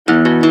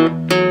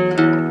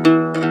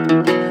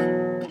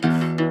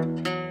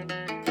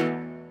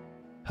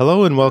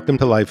Hello and welcome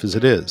to Life as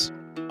It Is.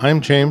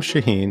 I'm James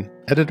Shaheen,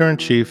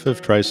 Editor-in-Chief of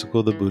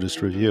Tricycle the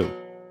Buddhist Review.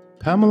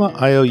 Pamela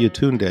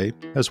Yetunde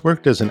has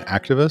worked as an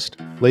activist,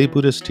 lay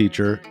Buddhist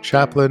teacher,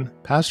 chaplain,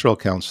 pastoral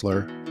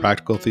counselor,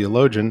 practical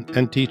theologian,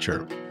 and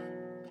teacher.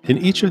 In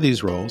each of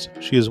these roles,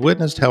 she has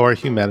witnessed how our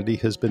humanity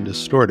has been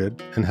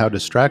distorted and how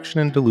distraction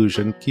and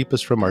delusion keep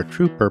us from our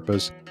true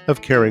purpose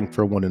of caring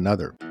for one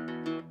another.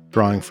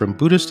 Drawing from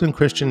Buddhist and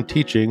Christian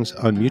teachings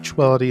on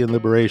mutuality and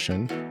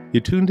liberation,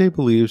 Yetunde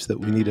believes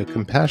that we need a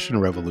compassion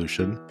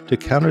revolution to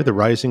counter the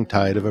rising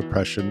tide of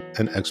oppression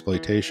and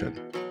exploitation.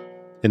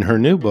 In her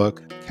new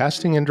book,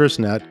 Casting Indra's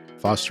Net,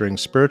 Fostering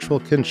Spiritual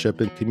Kinship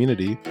and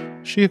Community,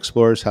 she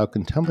explores how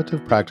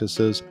contemplative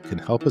practices can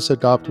help us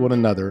adopt one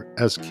another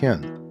as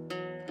kin.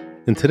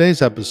 In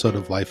today's episode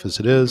of Life as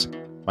It Is,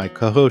 my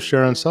co-host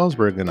Sharon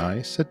Salzberg and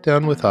I sit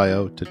down with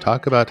Ayo to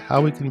talk about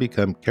how we can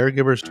become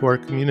caregivers to our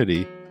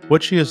community,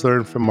 what she has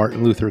learned from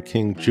Martin Luther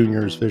King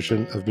Jr.'s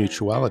vision of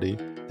mutuality,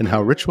 and how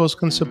rituals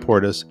can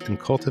support us in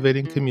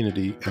cultivating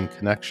community and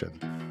connection.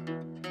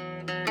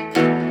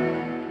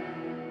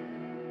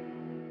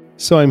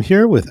 So I'm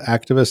here with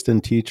activist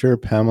and teacher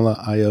Pamela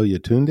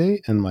Yetunde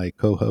and my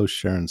co-host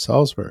Sharon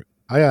Salzberg.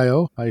 Hi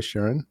Ayo. Hi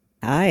Sharon.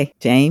 Hi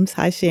James.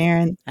 Hi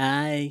Sharon.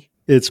 Hi.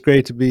 It's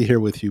great to be here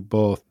with you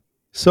both.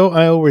 So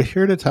Ayo, we're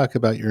here to talk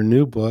about your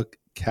new book,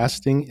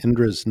 Casting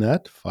Indra's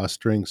Net,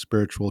 Fostering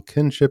Spiritual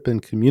Kinship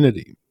and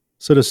Community.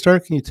 So to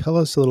start, can you tell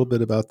us a little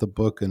bit about the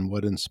book and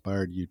what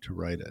inspired you to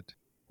write it?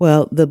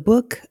 Well, the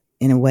book,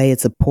 in a way,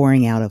 it's a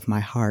pouring out of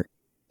my heart.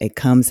 It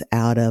comes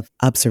out of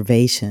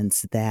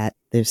observations that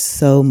there's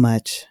so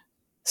much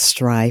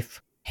strife,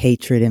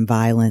 hatred, and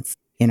violence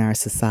in our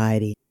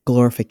society,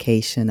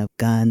 glorification of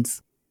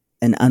guns,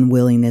 an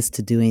unwillingness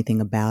to do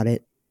anything about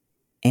it.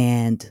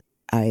 And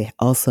I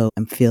also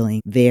am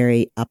feeling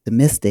very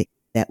optimistic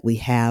that we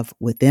have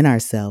within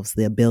ourselves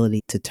the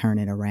ability to turn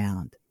it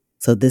around.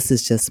 So this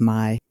is just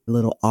my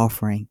little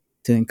offering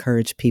to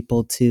encourage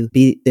people to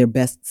be their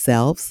best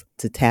selves,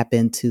 to tap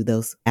into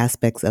those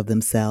aspects of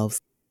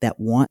themselves that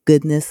want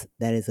goodness,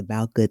 that is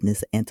about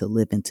goodness, and to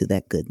live into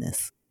that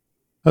goodness.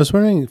 I was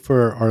wondering,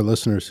 for our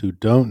listeners who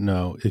don't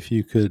know, if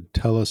you could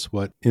tell us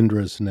what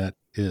Indra's Net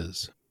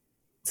is.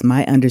 It's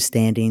my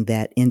understanding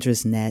that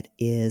Indra's Net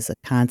is a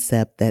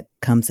concept that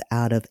comes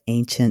out of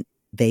ancient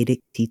Vedic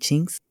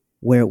teachings,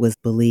 where it was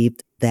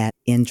believed that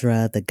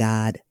Indra, the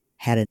god,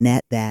 had a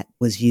net that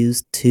was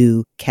used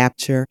to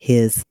capture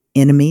his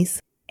enemies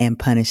and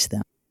punish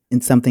them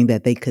in something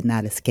that they could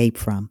not escape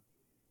from.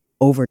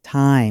 Over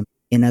time,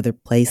 in other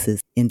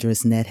places,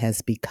 Indra's Net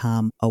has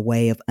become a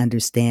way of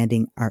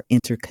understanding our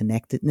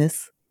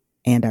interconnectedness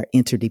and our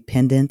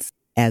interdependence,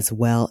 as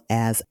well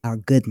as our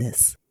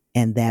goodness,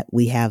 and that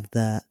we have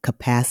the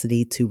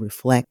capacity to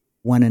reflect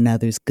one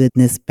another's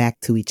goodness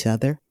back to each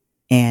other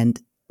and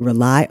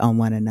rely on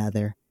one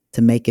another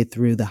to make it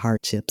through the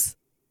hardships.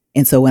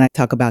 And so when I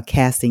talk about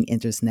casting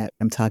Indra's net,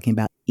 I'm talking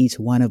about each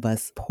one of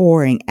us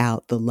pouring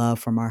out the love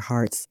from our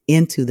hearts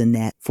into the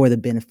net for the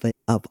benefit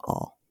of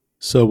all.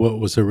 So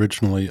what was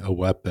originally a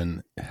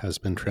weapon has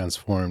been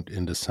transformed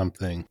into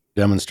something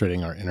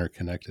demonstrating our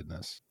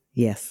interconnectedness.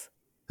 Yes.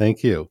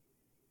 Thank you.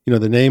 You know,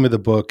 the name of the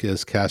book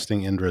is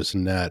Casting Indra's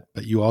Net,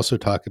 but you also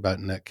talk about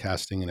net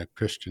casting in a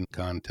Christian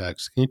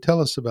context. Can you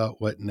tell us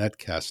about what net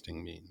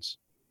casting means?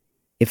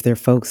 If there are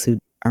folks who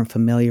aren't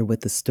familiar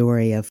with the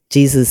story of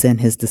Jesus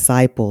and his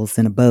disciples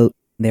in a boat,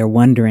 they're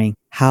wondering,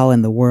 how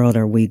in the world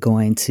are we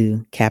going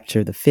to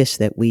capture the fish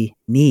that we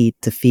need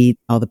to feed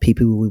all the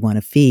people we want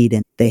to feed?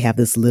 And they have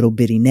this little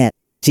bitty net.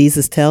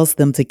 Jesus tells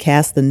them to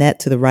cast the net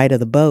to the right of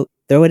the boat,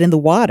 throw it in the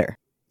water,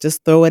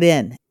 just throw it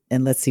in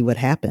and let's see what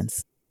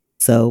happens.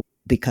 So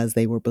because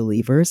they were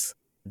believers,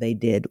 they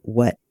did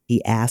what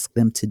he asked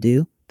them to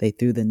do. They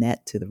threw the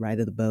net to the right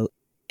of the boat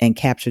and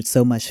captured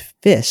so much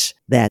fish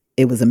that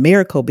it was a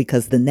miracle,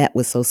 because the net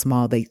was so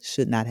small they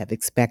should not have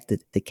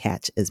expected to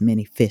catch as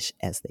many fish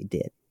as they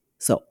did.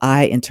 So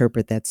I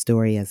interpret that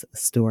story as a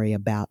story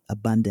about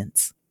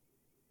abundance.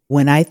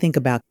 When I think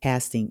about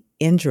casting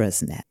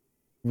Indra's net,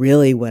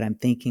 really what I'm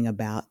thinking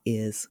about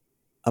is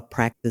a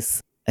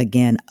practice,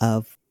 again,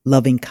 of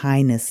loving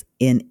kindness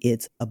in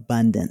its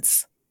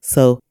abundance.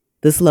 So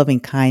this loving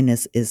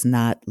kindness is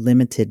not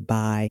limited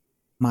by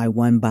my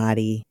one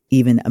body,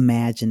 even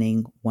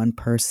imagining one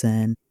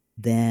person,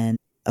 then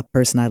a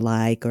person I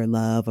like or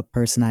love, a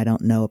person I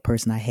don't know, a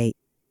person I hate.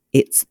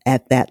 It's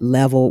at that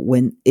level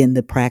when in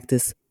the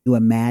practice you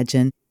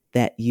imagine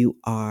that you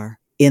are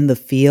in the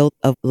field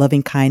of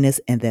loving kindness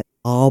and that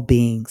all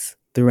beings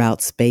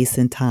throughout space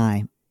and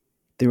time,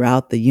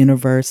 throughout the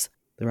universe,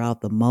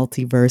 throughout the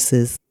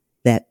multiverses,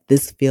 that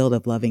this field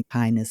of loving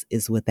kindness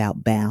is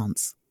without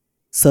bounds.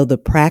 So the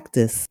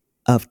practice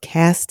of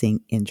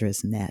casting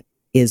Indra's net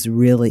is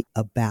really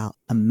about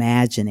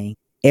imagining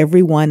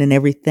everyone and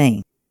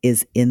everything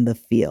is in the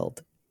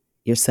field,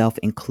 yourself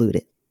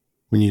included.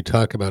 When you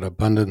talk about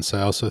abundance,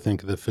 I also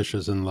think of the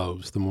fishes and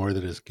loaves. The more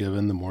that is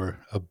given, the more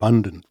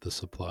abundant the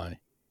supply.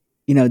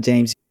 You know,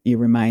 James, you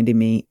reminded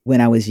me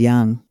when I was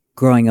young,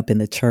 growing up in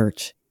the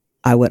church,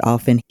 I would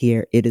often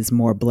hear, it is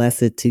more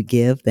blessed to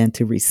give than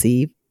to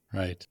receive.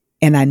 Right.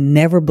 And I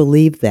never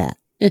believed that.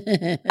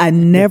 I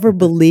never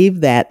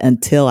believed that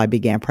until I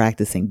began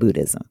practicing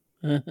Buddhism.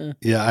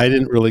 Yeah, I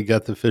didn't really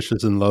get the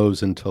fishes and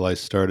loaves until I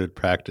started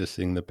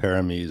practicing the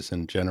paramis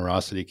and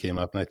generosity came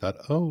up, and I thought,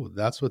 oh,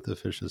 that's what the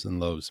fishes and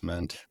loaves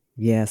meant.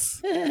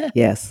 Yes.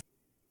 Yes.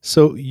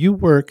 So you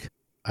work,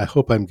 I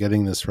hope I'm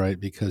getting this right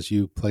because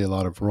you play a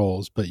lot of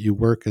roles, but you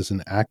work as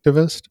an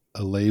activist,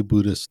 a lay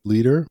Buddhist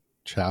leader,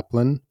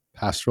 chaplain,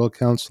 pastoral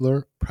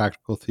counselor,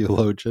 practical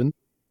theologian,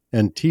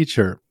 and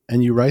teacher.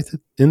 And you write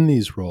that in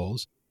these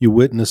roles, you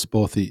witness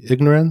both the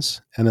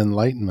ignorance and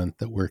enlightenment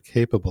that we're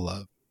capable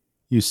of.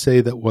 You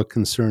say that what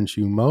concerns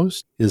you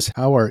most is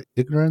how our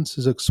ignorance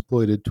is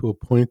exploited to a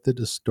point that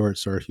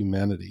distorts our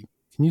humanity.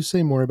 Can you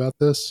say more about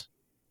this?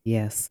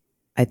 Yes.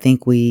 I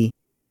think we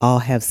all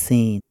have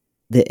seen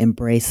the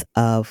embrace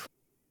of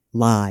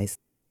lies,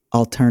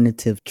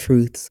 alternative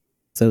truths,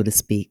 so to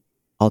speak,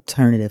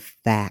 alternative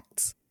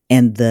facts,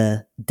 and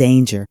the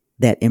danger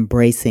that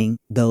embracing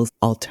those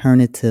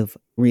alternative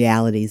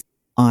realities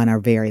on our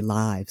very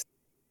lives.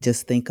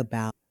 Just think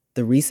about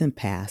the recent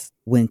past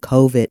when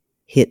COVID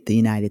hit the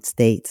United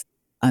States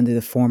under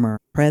the former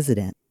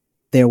president.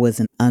 There was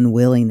an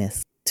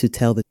unwillingness to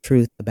tell the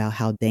truth about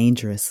how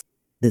dangerous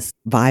this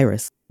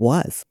virus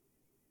was.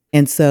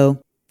 And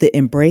so the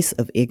embrace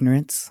of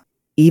ignorance,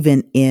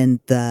 even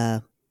in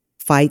the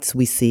fights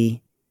we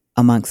see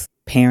amongst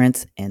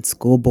parents and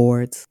school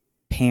boards,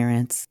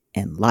 parents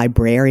and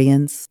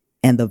librarians,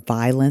 and the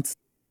violence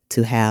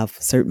to have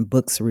certain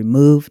books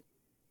removed,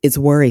 is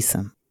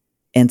worrisome.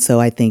 And so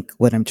I think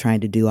what I'm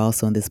trying to do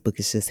also in this book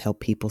is just help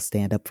people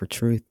stand up for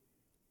truth.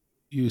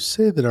 You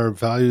say that our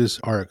values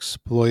are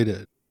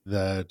exploited,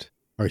 that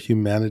our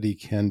humanity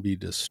can be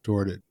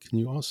distorted. Can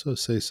you also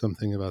say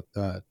something about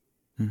that?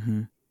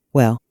 Mm-hmm.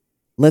 Well,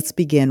 let's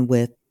begin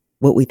with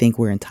what we think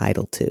we're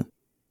entitled to.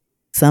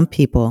 Some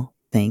people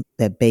think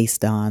that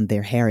based on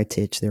their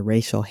heritage, their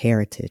racial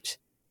heritage,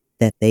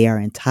 that they are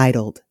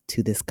entitled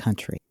to this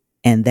country.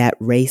 And that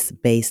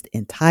race-based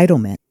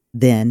entitlement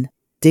then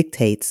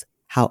dictates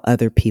how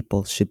other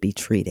people should be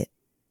treated,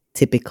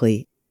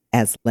 typically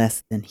as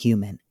less than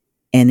human.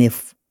 And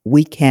if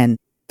we can,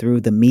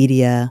 through the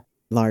media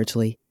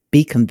largely,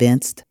 be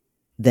convinced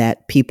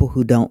that people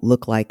who don't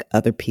look like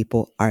other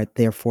people are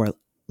therefore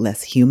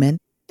less human,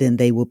 then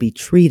they will be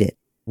treated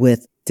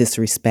with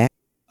disrespect,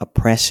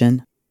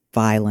 oppression,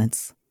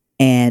 violence.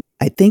 And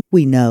I think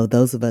we know,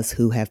 those of us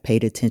who have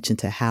paid attention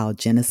to how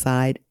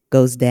genocide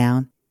goes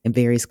down in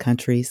various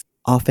countries,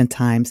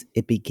 oftentimes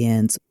it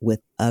begins with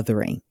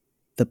othering.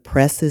 The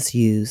press is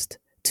used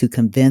to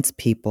convince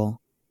people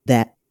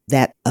that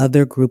that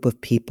other group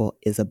of people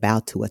is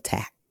about to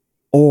attack,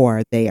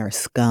 or they are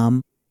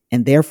scum,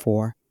 and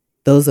therefore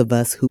those of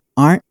us who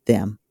aren't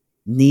them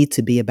need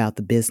to be about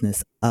the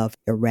business of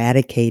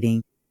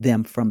eradicating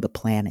them from the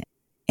planet.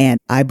 And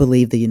I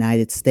believe the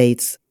United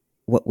States,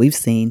 what we've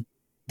seen,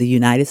 the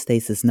United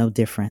States is no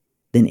different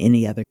than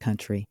any other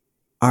country.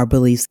 Our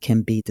beliefs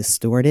can be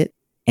distorted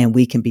and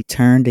we can be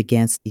turned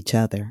against each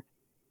other.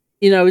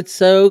 It's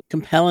so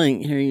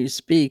compelling hearing you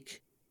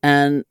speak.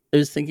 And I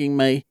was thinking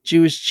my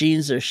Jewish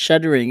genes are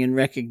shuddering in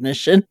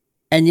recognition.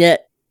 And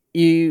yet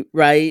you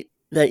write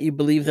that you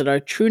believe that our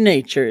true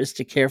nature is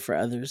to care for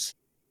others.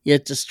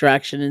 Yet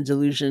distraction and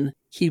delusion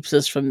keeps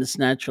us from this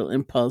natural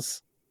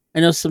impulse. I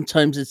know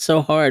sometimes it's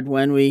so hard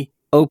when we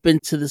open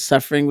to the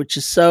suffering, which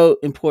is so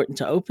important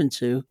to open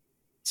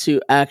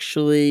to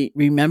actually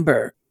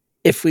remember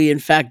if we in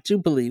fact do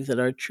believe that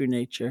our true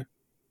nature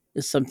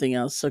is something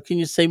else. So can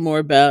you say more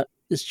about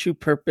this true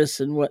purpose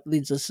and what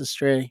leads us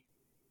astray?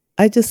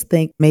 I just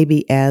think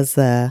maybe as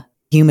a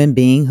human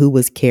being who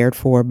was cared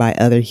for by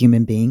other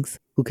human beings,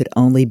 who could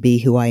only be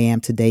who I am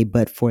today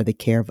but for the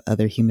care of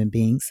other human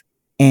beings.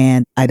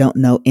 And I don't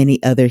know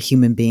any other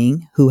human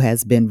being who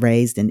has been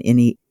raised in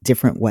any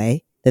different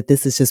way, that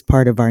this is just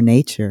part of our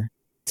nature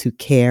to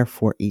care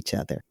for each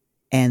other.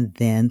 And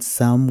then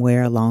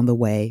somewhere along the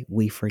way,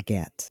 we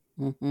forget.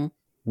 Mm-hmm.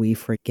 We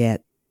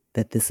forget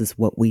that this is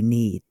what we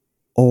need.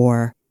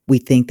 Or we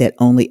think that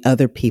only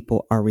other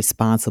people are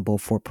responsible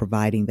for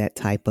providing that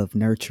type of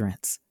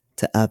nurturance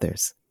to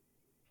others.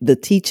 The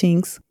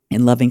teachings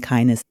in loving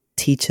kindness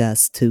teach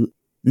us to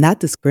not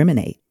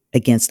discriminate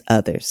against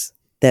others,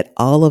 that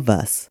all of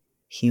us,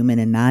 human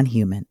and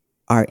non-human,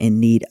 are in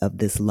need of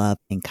this love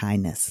and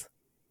kindness.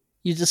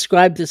 You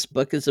describe this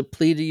book as a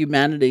plea to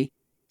humanity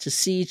to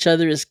see each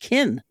other as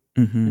kin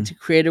and to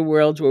create a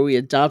world where we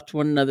adopt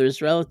one another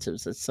as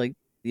relatives. That's like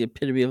the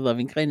epitome of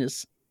loving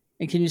kindness.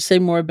 And can you say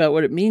more about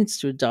what it means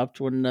to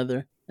adopt one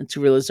another and to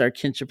realize our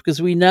kinship?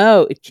 Because we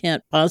know it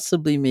can't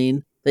possibly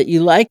mean that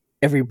you like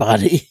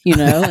everybody,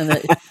 and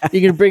that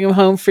you're going to bring them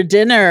home for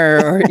dinner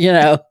or,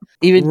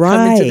 even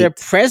come into their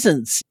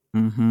presence.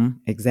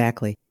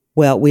 Exactly.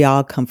 Well, we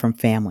all come from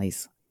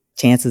families.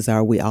 Chances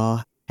are we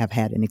all have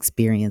had an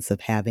experience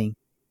of having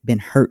been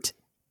hurt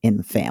in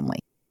the family,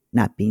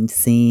 not being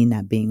seen,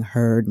 not being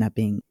heard, not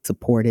being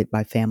supported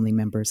by family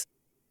members.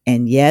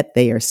 And yet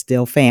they are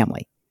still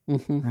family,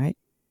 right?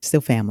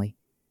 Still family.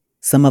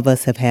 Some of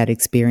us have had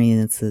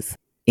experiences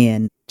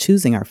in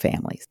choosing our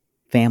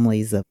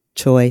families of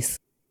choice.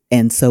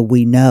 And so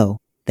we know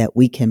that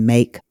we can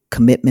make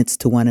commitments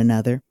to one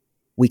another.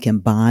 We can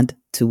bond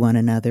to one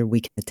another.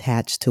 We can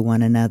attach to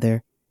one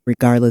another,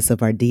 regardless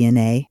of our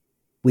DNA.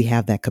 We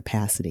have that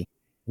capacity.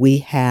 We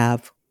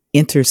have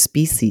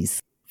interspecies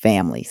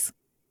families.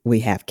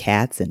 We have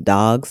cats and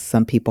dogs.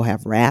 Some people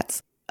have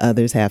rats.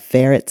 Others have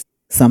ferrets.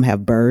 Some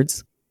have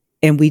birds.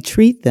 And we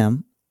treat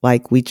them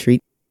like we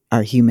treat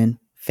our human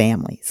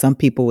family. Some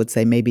people would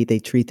say maybe they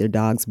treat their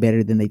dogs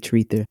better than they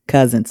treat their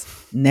cousins.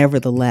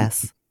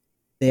 Nevertheless,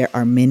 there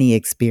are many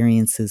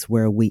experiences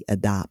where we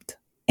adopt.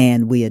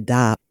 And we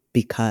adopt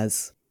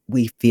because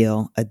we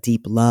feel a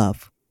deep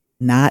love,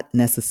 not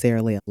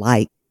necessarily a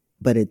like,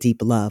 but a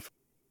deep love.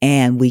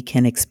 And we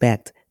can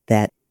expect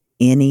that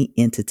any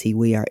entity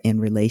we are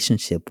in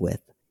relationship with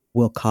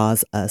will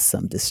cause us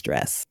some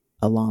distress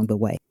along the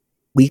way.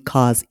 We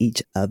cause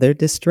each other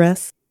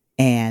distress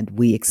and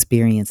we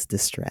experience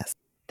distress.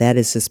 That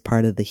is just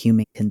part of the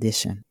human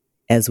condition.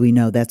 As we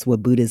know, that's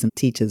what Buddhism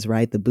teaches,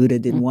 right? The Buddha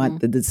didn't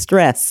want the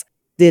distress,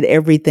 did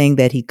everything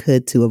that he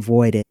could to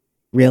avoid it,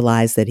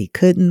 realized that he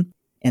couldn't,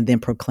 and then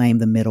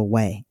proclaimed the middle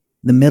way.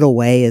 The middle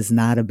way is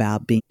not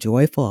about being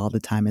joyful all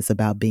the time. It's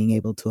about being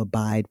able to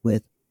abide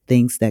with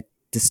things that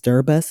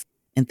disturb us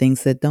and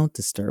things that don't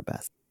disturb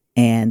us.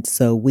 And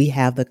so we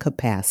have the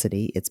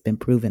capacity, it's been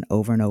proven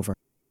over and over,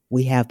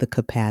 we have the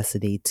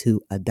capacity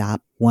to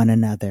adopt one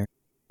another,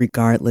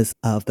 regardless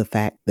of the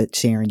fact that,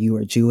 Sharon, you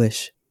are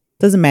Jewish.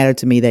 Doesn't matter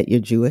to me that you're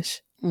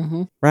Jewish,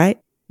 right?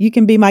 You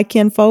can be my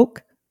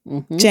kinfolk.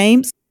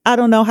 James, I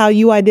don't know how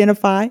you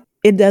identify.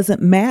 It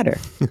doesn't matter.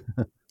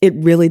 It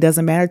really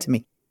doesn't matter to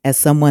me. As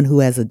someone who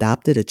has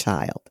adopted a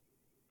child,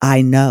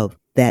 I know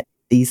that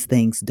these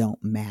things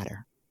don't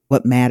matter.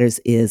 What matters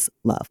is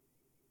love.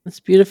 That's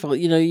beautiful.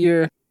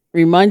 You're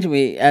reminding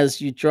me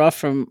as you draw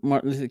from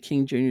Martin Luther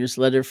King Jr.'s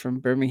letter from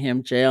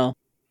Birmingham jail,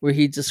 where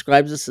he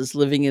describes us as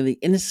living in the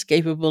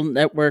inescapable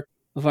network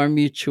of our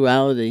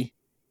mutuality.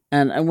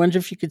 And I wonder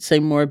if you could say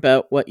more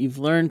about what you've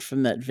learned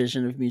from that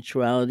vision of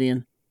mutuality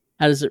and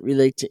how does it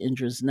relate to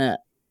Indra's net?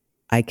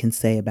 I can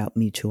say about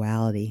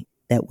mutuality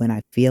that when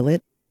I feel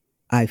it,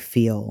 I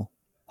feel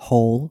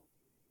whole.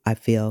 I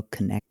feel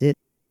connected.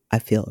 I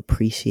feel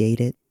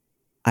appreciated.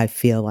 I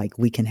feel like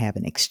we can have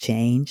an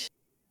exchange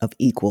of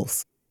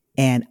equals.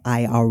 And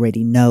I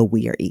already know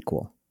we are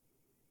equal.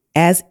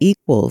 As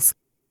equals,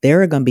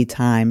 there are going to be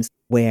times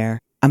where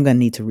I'm going to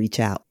need to reach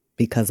out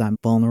because I'm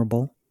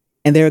vulnerable.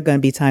 And there are going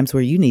to be times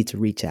where you need to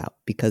reach out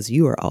because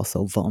you are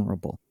also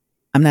vulnerable.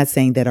 I'm not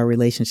saying that our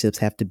relationships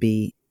have to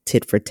be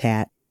tit for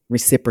tat,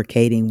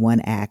 reciprocating one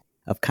act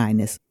of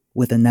kindness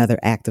with another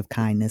act of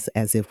kindness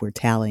as if we're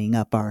tallying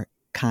up our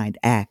kind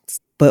acts.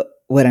 But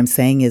what I'm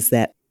saying is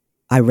that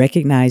I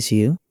recognize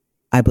you.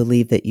 I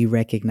believe that you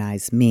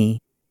recognize me.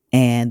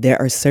 And there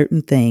are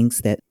certain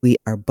things that we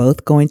are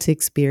both going to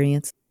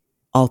experience.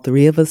 All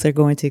three of us are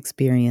going to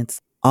experience.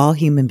 All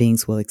human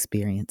beings will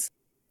experience.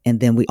 And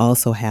then we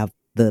also have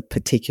the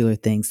particular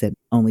things that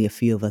only a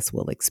few of us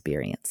will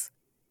experience.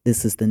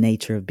 This is the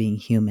nature of being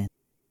human.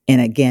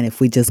 And again, if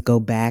we just go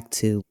back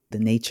to the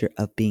nature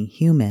of being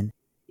human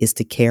is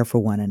to care for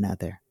one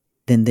another,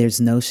 then there's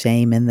no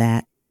shame in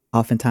that.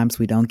 Oftentimes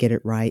we don't get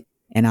it right.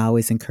 And I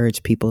always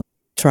encourage people,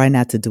 try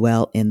not to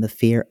dwell in the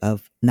fear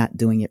of not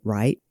doing it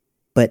right,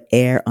 but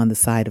err on the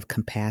side of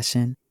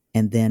compassion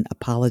and then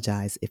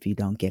apologize if you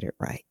don't get it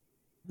right.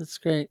 That's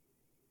great.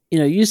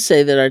 You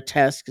say that our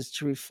task is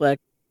to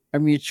reflect our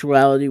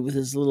mutuality with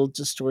as little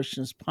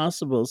distortion as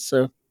possible.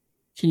 So,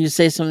 can you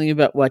say something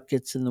about what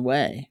gets in the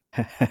way?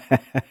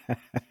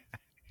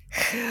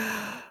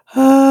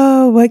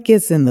 Oh, what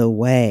gets in the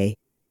way?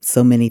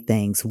 So many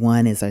things.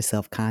 One is our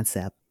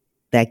self-concept.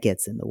 That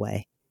gets in the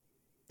way.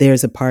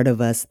 There's a part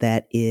of us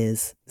that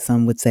is,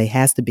 some would say,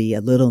 has to be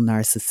a little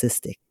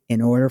narcissistic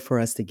in order for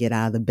us to get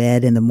out of the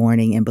bed in the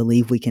morning and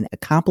believe we can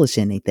accomplish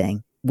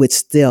anything, which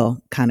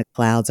still kind of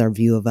clouds our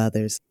view of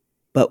others.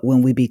 But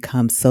when we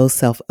become so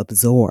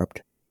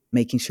self-absorbed,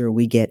 making sure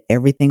we get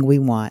everything we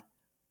want,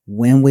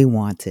 when we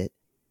want it,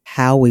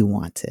 how we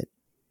want it,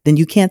 then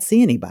you can't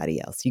see anybody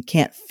else. You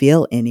can't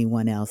feel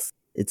anyone else.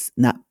 It's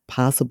not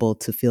possible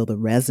to feel the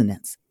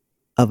resonance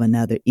of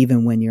another,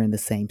 even when you're in the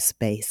same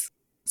space.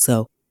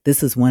 So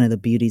this is one of the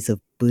beauties of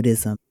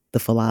Buddhism, the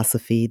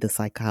philosophy, the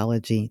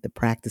psychology, the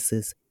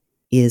practices,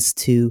 is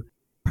to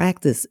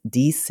practice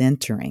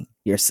decentering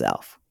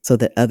yourself so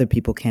that other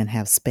people can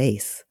have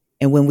space.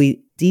 And when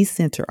we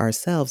decenter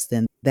ourselves,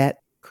 then that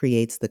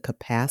creates the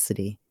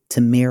capacity to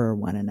mirror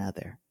one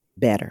another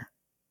better.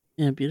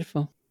 Yeah,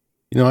 beautiful.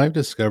 I've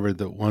discovered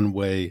that one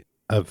way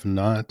of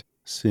not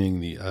seeing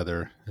the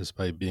other is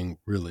by being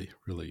really,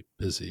 really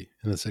busy.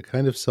 And it's a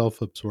kind of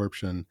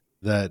self-absorption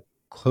that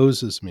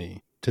closes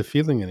me to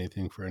feeling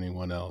anything for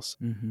anyone else.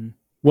 Mm-hmm.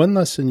 One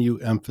lesson you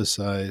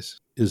emphasize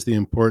is the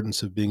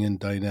importance of being in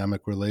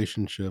dynamic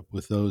relationship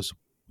with those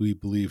we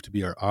believe to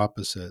be our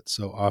opposite.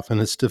 So often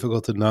it's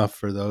difficult enough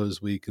for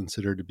those we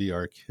consider to be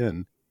our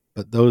kin,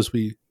 but those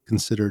we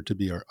consider to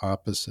be our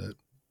opposite.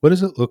 What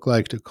does it look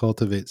like to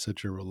cultivate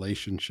such a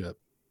relationship?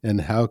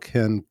 And how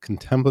can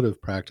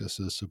contemplative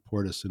practices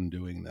support us in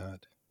doing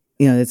that?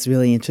 It's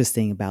really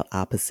interesting about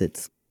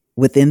opposites.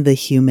 Within the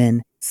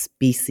human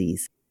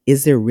species,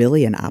 is there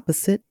really an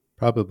opposite?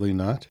 Probably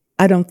not.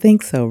 I don't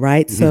think so,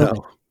 right? So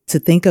No. to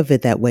think of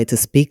it that way, to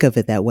speak of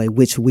it that way,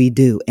 which we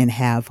do and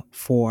have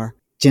for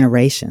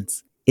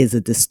generations, is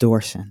a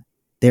distortion.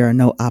 There are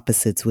no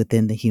opposites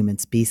within the human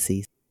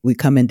species. We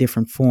come in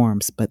different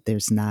forms, but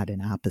there's not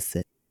an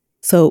opposite.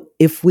 So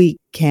if we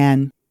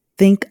can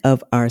think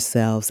of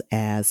ourselves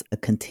as a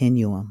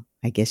continuum,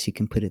 I guess you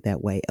can put it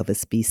that way, of a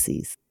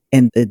species.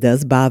 And it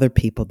does bother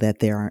people that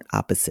there aren't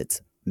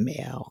opposites,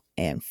 male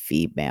and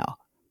female,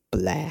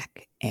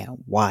 black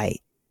and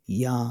white,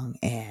 young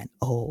and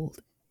old.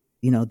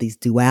 These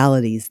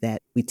dualities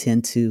that we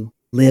tend to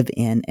live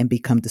in and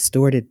become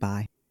distorted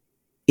by.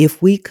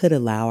 If we could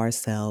allow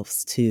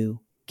ourselves to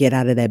get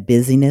out of that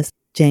busyness,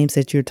 James,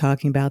 that you're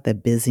talking about,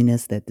 that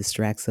busyness that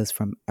distracts us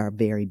from our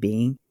very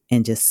being,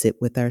 and just sit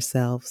with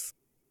ourselves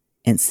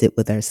and sit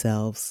with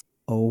ourselves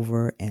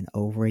over and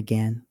over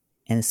again,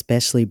 and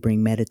especially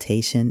bring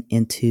meditation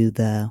into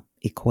the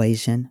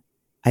equation,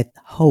 I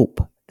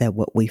hope that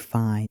what we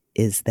find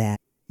is that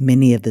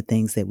many of the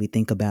things that we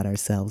think about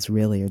ourselves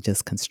really are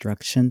just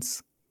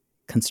constructions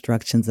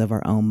of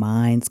our own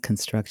minds,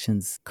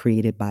 constructions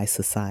created by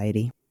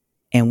society.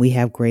 And we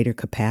have greater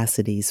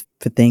capacities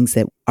for things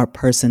that our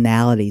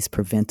personalities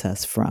prevent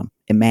us from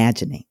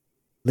imagining.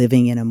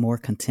 Living in a more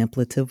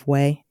contemplative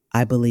way,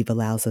 I believe,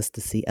 allows us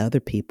to see other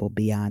people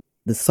beyond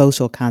the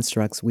social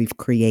constructs we've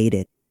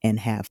created and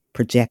have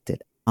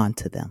projected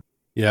onto them.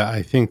 Yeah,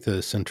 I think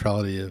the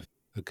centrality of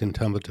a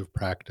contemplative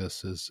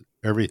practice is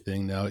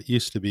everything. Now, it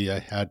used to be I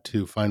had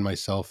to find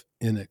myself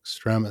in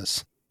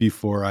extremis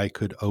before I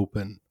could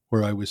open,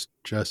 where I was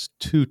just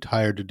too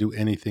tired to do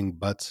anything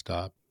but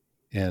stop.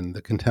 And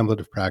the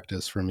contemplative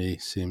practice for me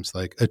seems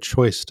like a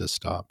choice to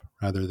stop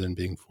rather than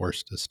being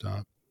forced to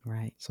stop.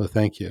 Right. So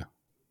thank you.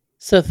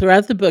 So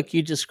throughout the book,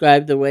 you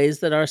describe the ways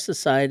that our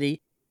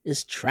society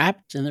is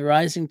trapped in the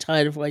rising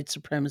tide of white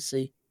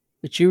supremacy,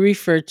 which you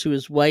refer to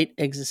as white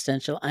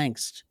existential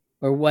angst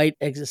or white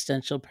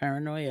existential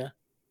paranoia.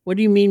 What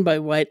do you mean by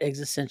white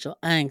existential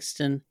angst,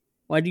 and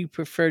why do you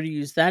prefer to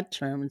use that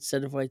term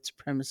instead of white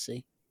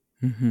supremacy?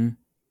 Mm-hmm.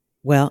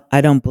 Well,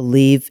 I don't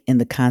believe in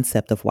the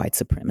concept of white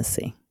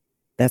supremacy.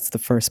 That's the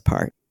first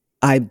part.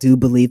 I do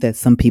believe that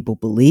some people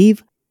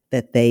believe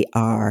that they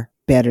are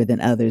better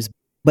than others,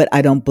 but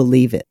I don't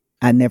believe it.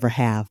 I never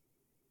have.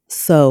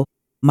 So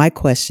my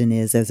question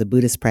is, as a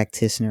Buddhist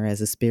practitioner, as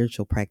a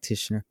spiritual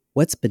practitioner,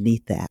 what's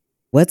beneath that?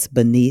 What's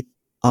beneath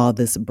all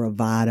this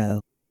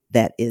bravado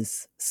that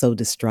is so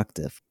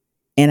destructive?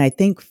 And I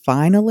think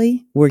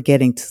finally we're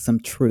getting to some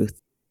truth.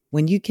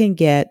 When you can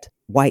get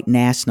white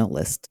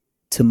nationalists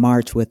to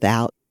march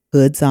without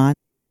hoods on,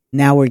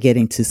 now we're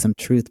getting to some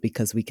truth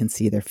because we can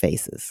see their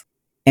faces.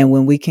 And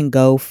when we can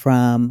go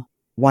from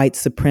white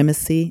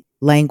supremacy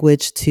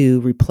language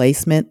to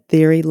replacement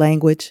theory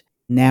language,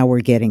 now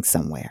we're getting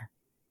somewhere.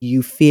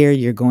 You fear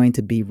you're going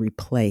to be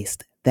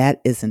replaced.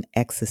 That is an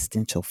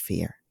existential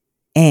fear.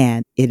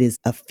 And it is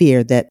a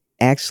fear that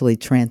actually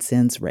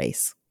transcends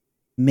race.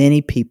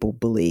 Many people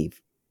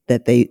believe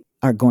that they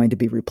are going to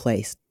be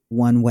replaced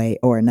one way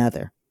or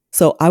another.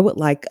 So I would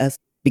like us,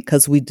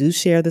 because we do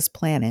share this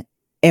planet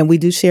and we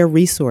do share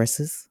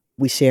resources,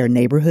 we share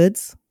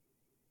neighborhoods,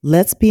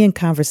 let's be in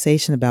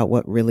conversation about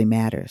what really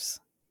matters.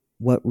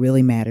 What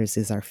really matters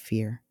is our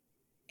fear.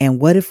 And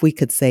what if we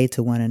could say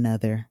to one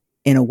another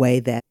in a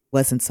way that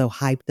wasn't so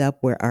hyped up,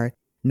 where our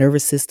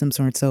nervous systems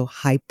aren't so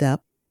hyped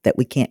up that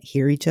we can't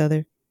hear each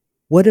other?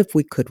 What if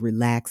we could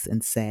relax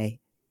and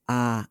say,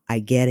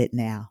 I get it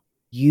now.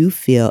 You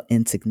feel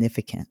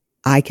insignificant.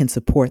 I can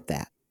support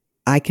that.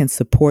 I can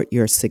support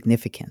your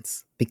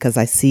significance because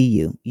I see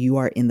you. You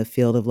are in the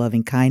field of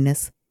loving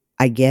kindness.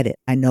 I get it.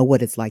 I know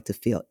what it's like to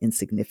feel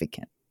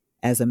insignificant.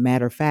 As a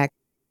matter of fact,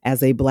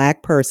 as a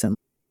Black person,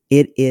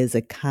 it is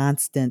a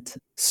constant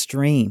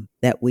stream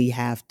that we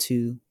have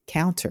to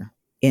counter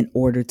in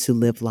order to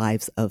live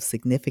lives of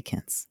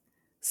significance.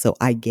 So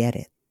I get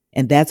it.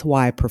 And that's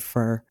why I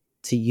prefer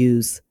to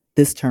use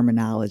this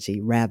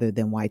terminology rather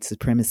than white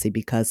supremacy,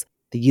 because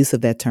the use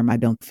of that term I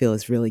don't feel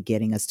is really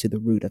getting us to the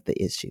root of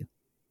the issue.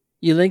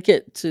 You link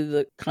it to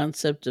the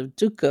concept of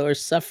dukkha or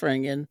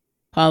suffering in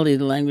Pali,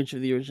 the language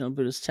of the original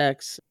Buddhist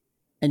texts.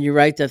 And you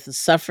write that the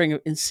suffering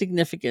of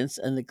insignificance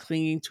and the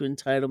clinging to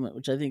entitlement,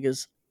 which I think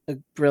is a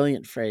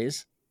brilliant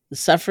phrase, the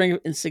suffering of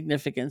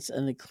insignificance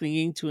and the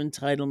clinging to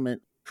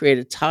entitlement create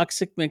a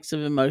toxic mix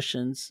of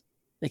emotions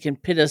that can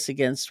pit us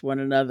against one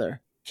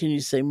another. Can you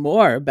say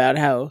more about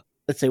how,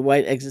 let's say,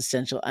 white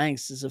existential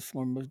angst is a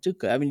form of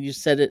dukkha? I mean, you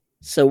said it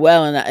so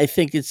well, and I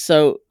think it's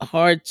so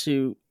hard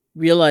to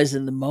realize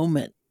in the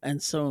moment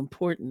and so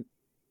important.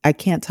 I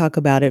can't talk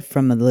about it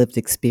from a lived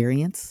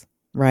experience,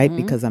 right? Mhm.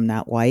 Because I'm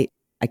not white.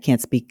 I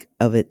can't speak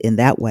of it in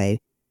that way,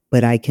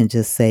 but I can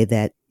just say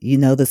that you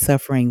know the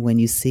suffering when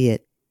you see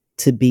it,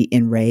 to be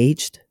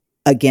enraged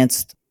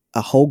against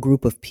a whole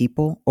group of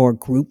people or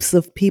groups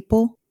of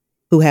people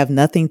who have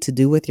nothing to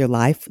do with your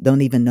life,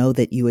 don't even know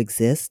that you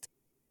exist,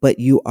 but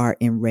you are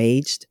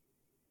enraged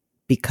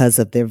because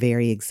of their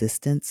very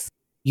existence.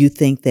 You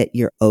think that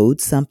you're owed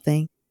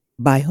something.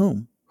 By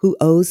whom? Who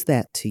owes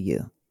that to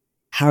you?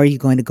 How are you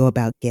going to go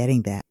about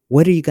getting that?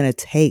 What are you going to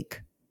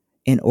take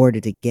in order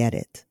to get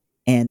it?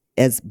 And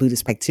as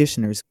Buddhist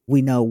practitioners,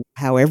 we know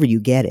however you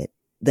get it,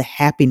 the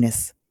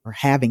happiness or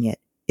having it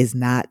is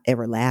not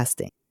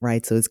everlasting,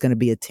 right? So it's going to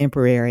be a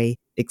temporary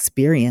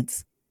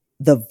experience.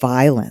 The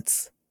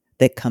violence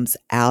that comes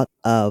out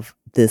of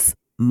this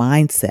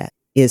mindset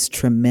is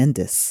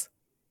tremendous.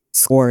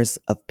 Scores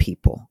of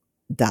people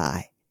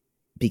die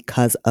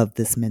because of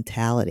this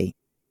mentality.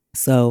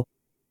 So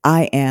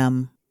I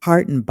am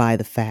heartened by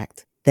the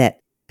fact that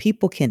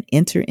people can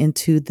enter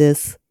into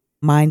this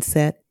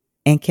mindset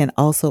and can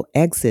also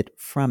exit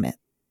from it.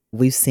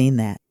 We've seen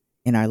that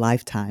in our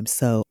lifetime.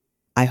 So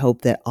I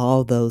hope that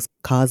all those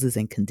causes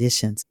and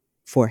conditions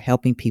for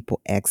helping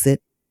people exit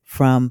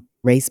from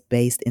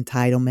race-based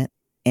entitlement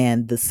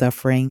and the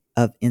suffering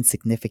of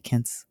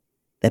insignificance,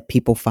 that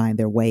people find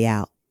their way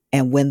out.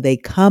 And when they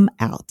come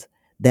out,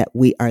 that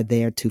we are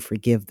there to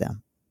forgive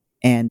them.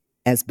 And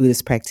as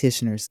Buddhist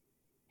practitioners,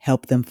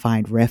 help them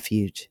find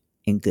refuge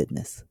in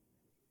goodness.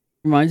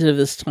 Reminded of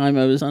this time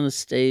I was on a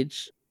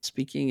stage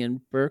speaking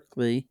in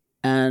Berkeley,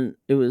 and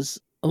it was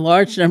a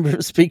large number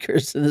of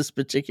speakers in this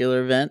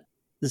particular event.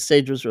 The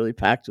stage was really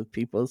packed with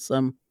people,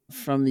 some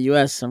from the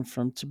US, some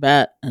from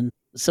Tibet. And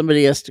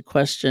somebody asked a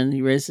question.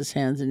 He raised his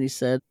hands and he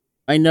said,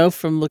 I know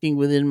from looking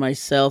within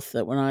myself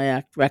that when I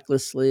act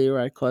recklessly or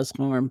I cause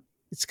harm,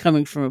 it's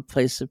coming from a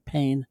place of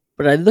pain.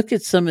 But I look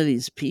at some of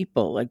these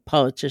people, like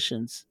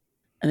politicians,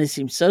 and they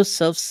seem so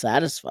self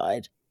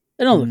satisfied.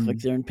 They don't look like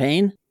they're in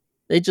pain.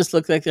 They just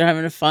look like they're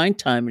having a fine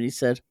time. And he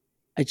said,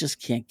 I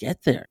just can't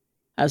get there.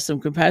 Have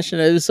some compassion.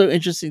 It was so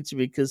interesting to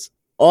me because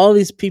all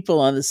these people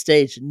on the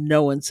stage,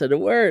 no one said a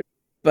word.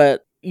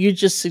 But you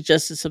just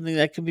suggested something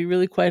that can be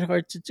really quite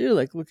hard to do,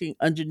 like looking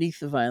underneath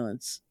the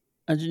violence,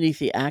 underneath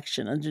the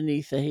action,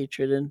 underneath the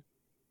hatred, and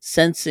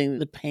sensing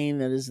the pain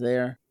that is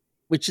there,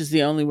 which is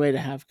the only way to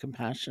have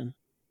compassion.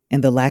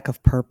 And the lack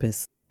of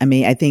purpose. I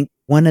mean, I think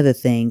one of the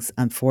things,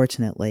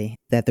 unfortunately,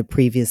 that the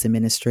previous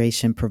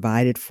administration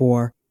provided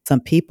for some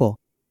people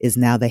is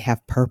now they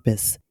have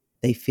purpose.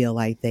 They feel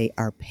like they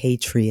are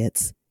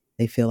patriots.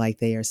 They feel like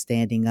they are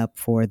standing up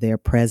for their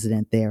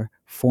president, their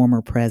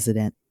former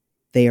president.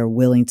 They are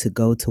willing to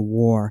go to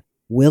war,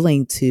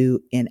 willing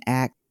to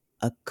enact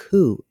a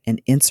coup, an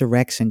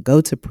insurrection,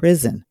 go to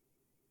prison.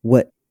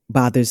 What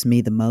bothers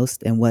me the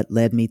most and what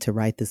led me to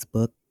write this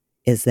book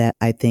is that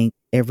I think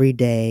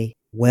everyday,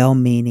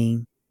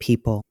 well-meaning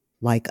people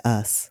like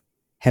us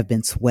have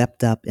been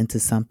swept up into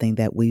something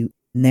that we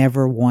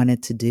never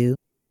wanted to do.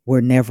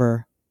 We're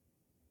never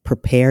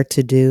prepared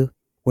to do.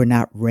 We're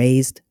not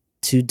raised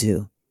to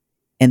do.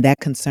 And that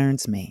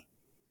concerns me.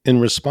 In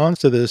response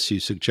to this, you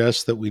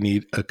suggest that we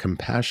need a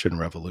compassion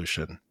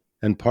revolution.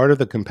 And part of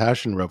the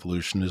compassion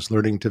revolution is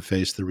learning to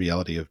face the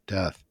reality of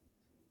death.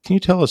 Can you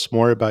tell us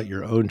more about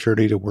your own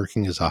journey to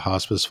working as a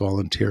hospice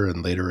volunteer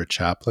and later a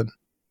chaplain?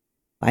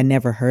 I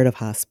never heard of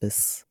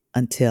hospice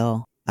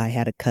until I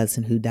had a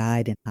cousin who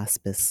died in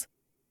hospice.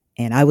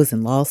 And I was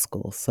in law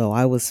school, so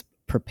I was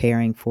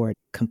preparing for a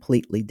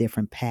completely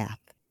different path.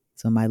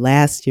 So my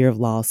last year of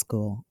law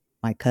school,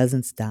 my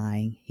cousin's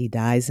dying. He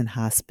dies in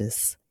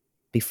hospice.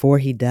 Before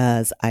he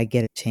does, I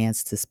get a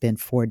chance to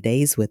spend 4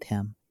 days with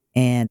him.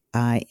 And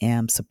I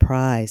am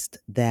surprised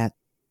that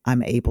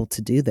I'm able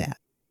to do that.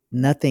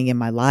 Nothing in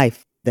my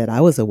life that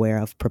I was aware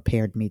of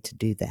prepared me to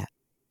do that.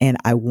 And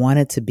I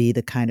wanted to be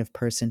the kind of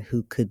person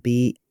who could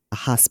be a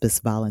hospice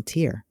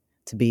volunteer,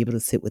 to be able to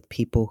sit with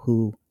people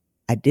who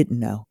I didn't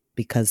know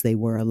because they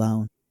were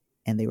alone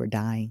and they were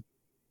dying.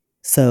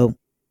 So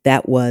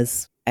that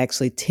was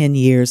actually 10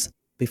 years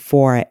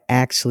before I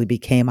actually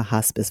became a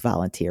hospice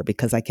volunteer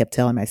because I kept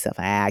telling myself,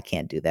 I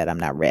can't do that. I'm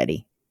not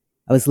ready.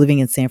 I was living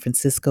in San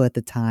Francisco at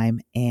the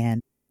time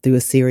and through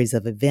a series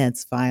of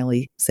events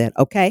finally said,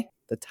 okay,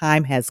 the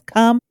time has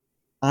come.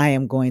 I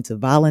am going to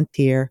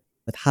volunteer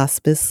with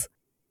hospice.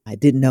 I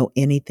didn't know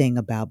anything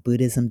about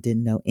Buddhism,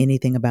 didn't know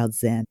anything about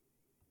Zen.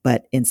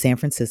 But in San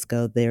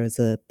Francisco, there is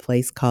a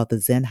place called the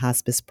Zen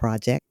Hospice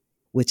Project,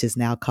 which is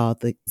now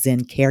called the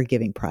Zen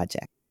Caregiving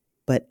Project.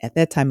 But at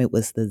that time, it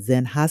was the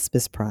Zen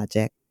Hospice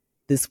Project.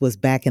 This was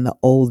back in the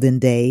olden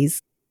days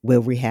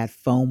where we had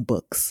phone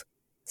books.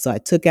 So I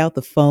took out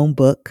the phone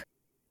book.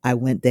 I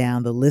went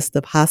down the list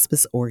of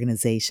hospice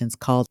organizations,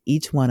 called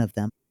each one of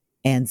them.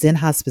 And Zen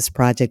Hospice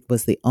Project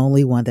was the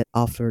only one that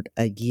offered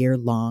a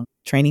year-long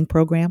training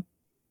program.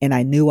 And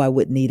I knew I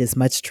would need as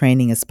much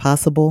training as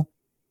possible.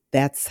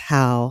 That's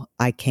how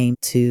I came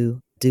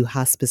to do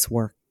hospice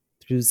work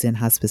through Zen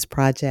Hospice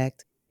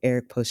Project.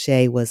 Eric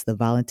Poche was the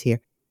volunteer,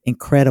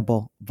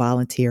 incredible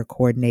volunteer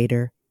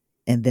coordinator.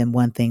 And then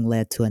one thing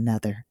led to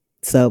another.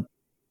 So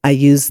I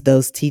used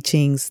those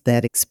teachings,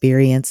 that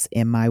experience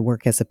in my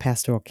work as a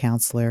pastoral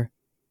counselor.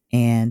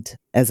 And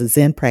as a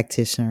Zen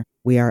practitioner,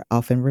 we are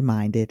often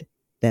reminded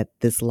that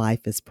this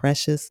life is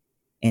precious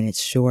and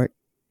it's short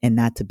and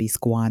not to be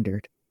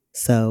squandered.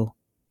 So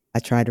I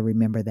try to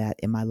remember that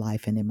in my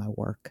life and in my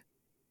work.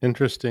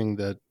 Interesting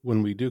that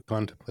when we do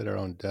contemplate our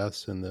own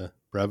deaths and the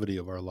brevity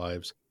of our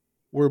lives,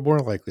 we're more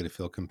likely to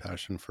feel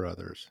compassion for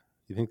others.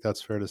 You think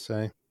that's fair to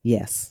say?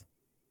 Yes.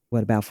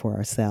 What about for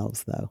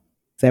ourselves, though?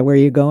 Is that where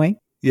you're going?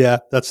 Yeah,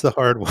 that's the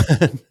hard one.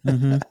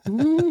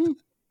 Mm.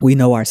 We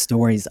know our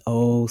stories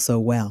oh so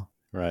well.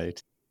 Right.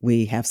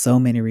 We have so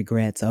many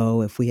regrets.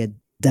 Oh, if we had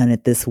done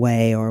it this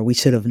way, or we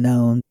should have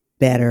known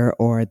better,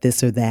 or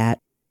this or that,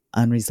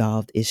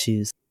 unresolved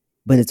issues.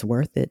 But it's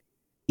worth it.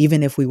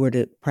 Even if we were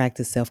to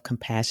practice self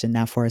compassion,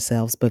 not for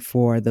ourselves, but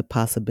for the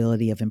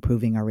possibility of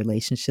improving our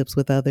relationships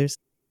with others,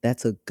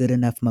 that's a good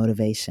enough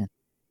motivation.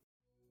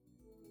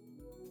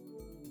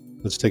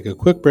 Let's take a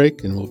quick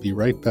break and we'll be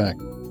right back.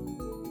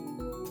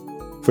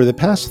 For the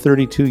past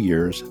 32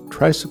 years,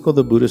 Tricycle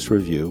the Buddhist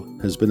Review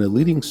has been a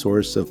leading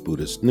source of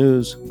Buddhist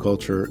news,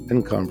 culture,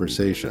 and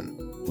conversation.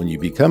 When you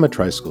become a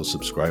Tricycle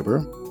subscriber,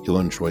 you'll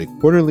enjoy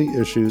quarterly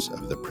issues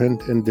of the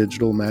print and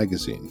digital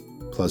magazine,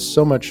 plus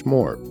so much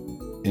more,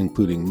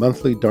 including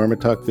monthly Dharma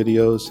Talk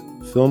videos,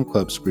 film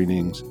club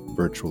screenings,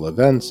 virtual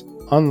events,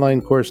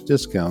 online course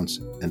discounts,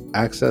 and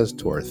access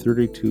to our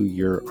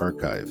 32-year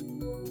archive.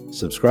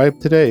 Subscribe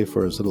today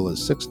for as little as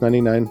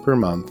 $6.99 per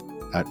month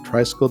at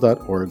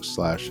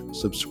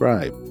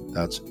tricycle.org/subscribe.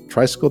 That's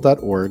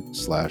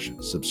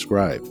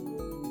tricycle.org/subscribe.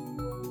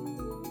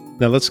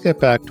 Now let's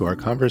get back to our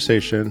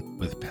conversation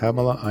with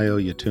Pamela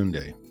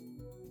Yetunde.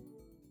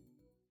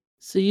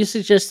 So you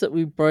suggest that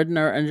we broaden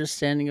our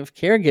understanding of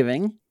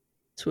caregiving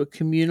to a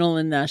communal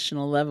and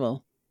national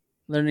level,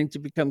 learning to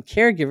become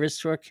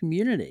caregivers to our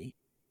community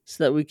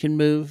so that we can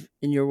move,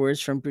 in your words,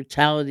 from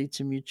brutality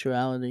to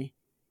mutuality.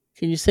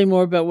 Can you say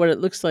more about what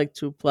it looks like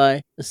to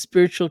apply a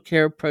spiritual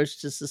care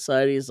approach to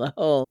society as a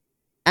whole?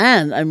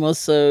 And I'm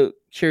also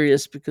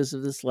curious, because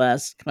of this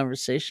last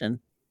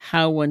conversation,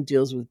 how one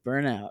deals with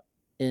burnout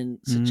in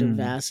such a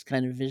vast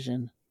kind of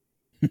vision.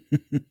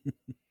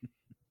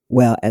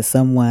 Well, as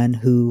someone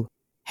who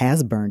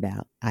has burned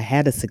out, I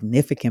had a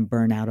significant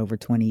burnout over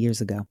 20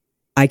 years ago.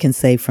 I can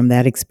say from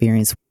that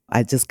experience,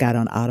 I just got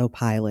on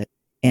autopilot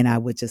and I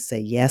would just say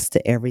yes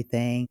to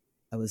everything.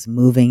 I was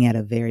moving at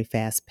a very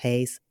fast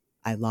pace.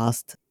 I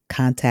lost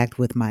contact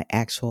with my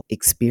actual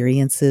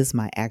experiences,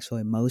 my actual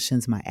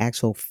emotions, my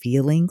actual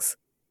feelings.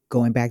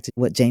 Going back to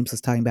what James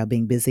was talking about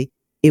being busy,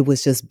 it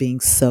was just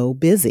being so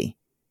busy.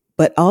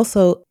 But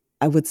also,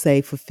 I would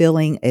say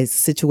fulfilling a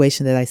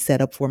situation that I set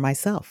up for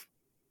myself.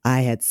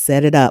 I had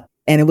set it up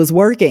and it was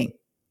working.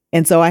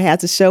 And so I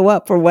had to show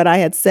up for what I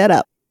had set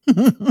up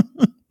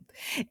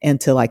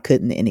until I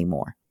couldn't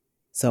anymore.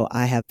 So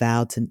I have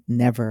vowed to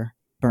never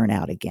burn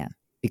out again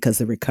because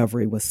the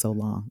recovery was so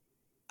long.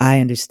 I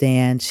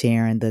understand,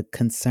 Sharon, the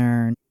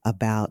concern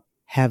about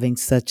having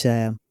such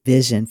a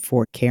vision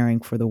for caring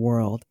for the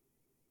world,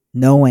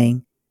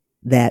 knowing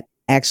that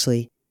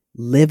actually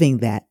living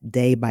that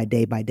day by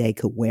day by day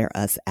could wear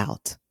us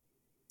out.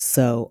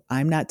 So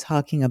I'm not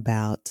talking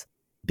about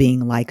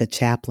being like a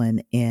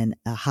chaplain in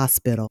a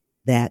hospital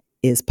that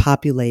is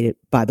populated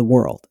by the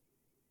world.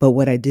 But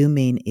what I do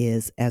mean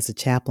is, as a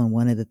chaplain,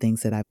 one of the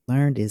things that I've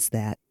learned is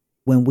that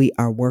when we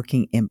are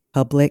working in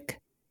public,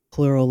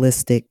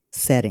 pluralistic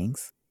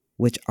settings,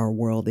 which our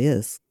world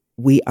is,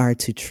 we are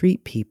to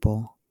treat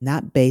people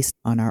not based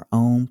on our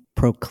own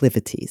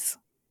proclivities,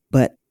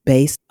 but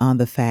based on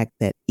the fact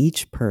that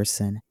each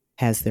person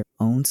has their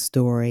own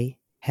story,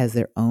 has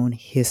their own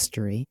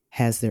history,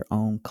 has their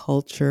own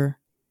culture,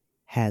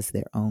 has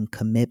their own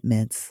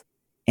commitments,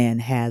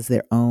 and has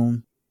their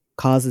own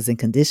causes and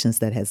conditions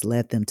that has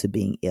led them to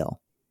being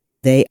ill.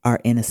 They are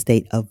in a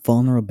state of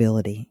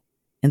vulnerability,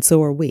 and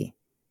so are we.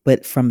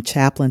 But from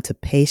chaplain to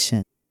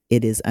patient,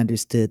 it is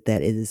understood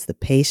that it is the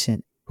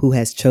patient who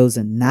has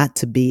chosen not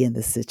to be in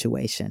the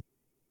situation,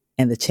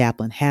 and the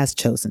chaplain has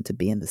chosen to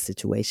be in the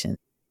situation.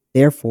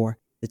 Therefore,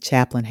 the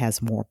chaplain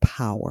has more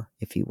power,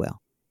 if you will.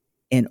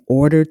 In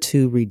order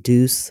to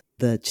reduce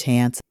the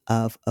chance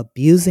of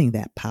abusing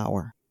that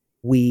power,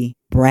 we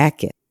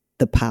bracket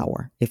the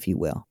power, if you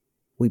will.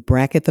 We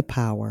bracket the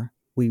power.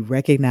 We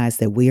recognize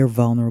that we are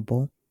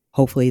vulnerable.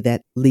 Hopefully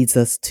that leads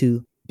us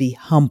to be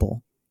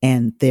humble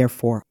and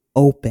therefore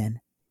open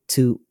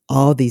to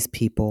all these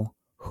people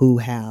who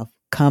have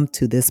come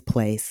to this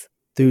place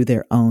through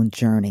their own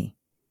journey.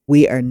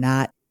 We are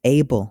not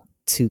able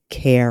to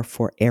care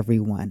for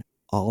everyone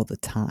all the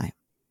time,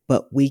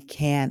 but we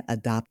can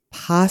adopt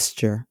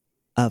posture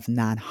of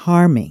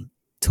non-harming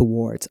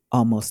towards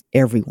almost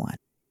everyone.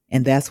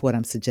 And that's what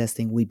I'm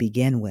suggesting we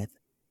begin with.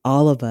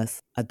 All of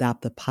us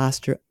adopt the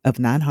posture of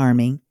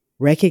non-harming,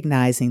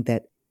 recognizing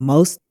that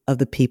most of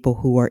the people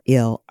who are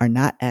ill are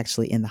not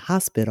actually in the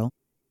hospital.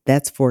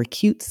 That's for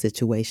acute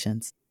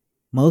situations.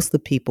 Most of the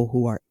people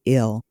who are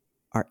ill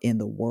are in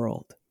the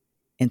world.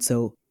 And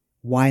so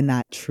why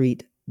not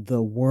treat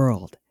the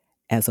world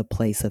as a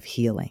place of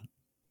healing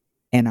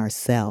and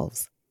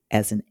ourselves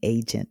as an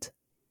agent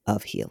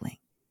of healing?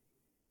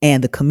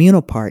 And the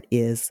communal part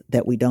is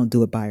that we don't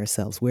do it by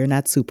ourselves. We're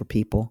not super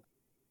people,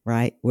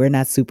 right? We're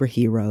not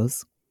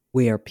superheroes.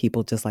 We are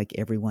people just like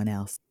everyone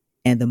else.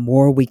 And the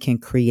more we can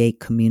create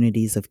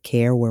communities of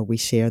care where we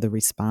share the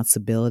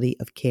responsibility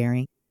of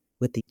caring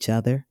with each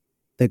other,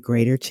 the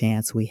greater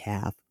chance we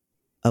have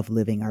of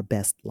living our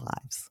best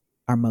lives,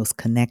 our most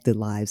connected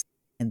lives.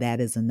 And that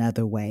is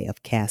another way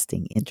of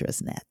casting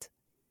Indra's net.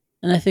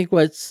 And I think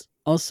what's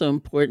also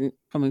important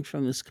coming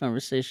from this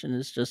conversation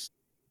is just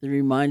the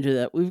reminder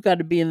that we've got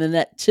to be in the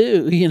net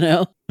too, you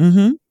know?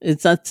 Mm-hmm.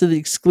 It's not to the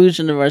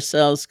exclusion of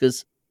ourselves,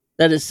 because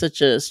that is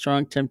such a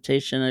strong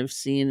temptation I've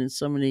seen in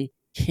so many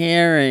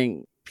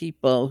caring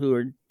people who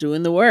are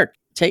doing the work,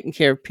 taking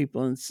care of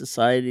people in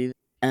society.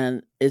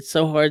 And it's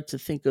so hard to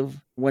think of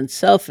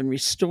oneself and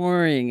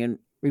restoring and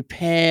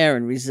repair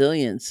and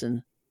resilience.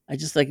 And I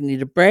just like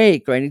need a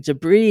break, or I need to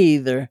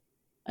breathe, or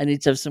I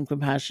need to have some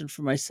compassion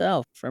for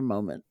myself for a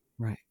moment.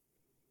 Right.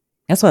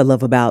 That's what I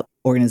love about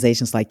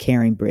organizations like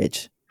Caring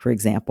Bridge, for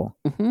example,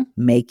 Hmm.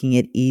 making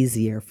it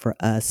easier for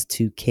us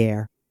to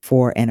care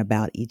for and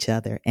about each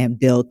other and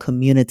build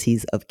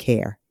communities of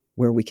care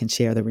where we can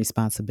share the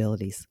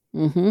responsibilities.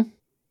 Hmm.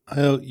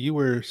 You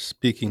were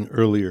speaking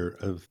earlier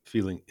of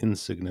feeling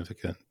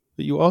insignificant,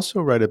 but you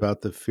also write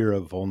about the fear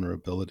of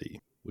vulnerability,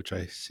 which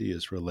I see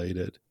is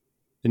related.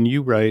 And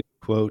you write,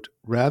 quote,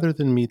 rather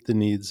than meet the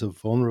needs of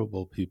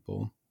vulnerable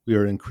people, we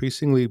are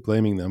increasingly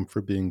blaming them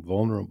for being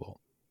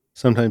vulnerable,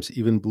 sometimes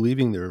even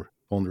believing their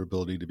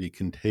vulnerability to be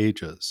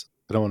contagious.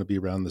 I don't want to be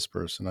around this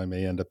person. I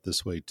may end up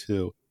this way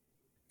too.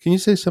 Can you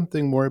say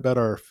something more about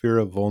our fear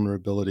of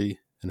vulnerability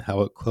and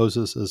how it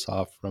closes us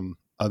off from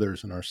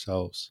others and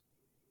ourselves?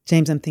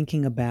 James, I'm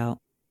thinking about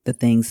the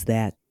things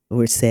that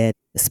were said,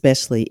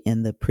 especially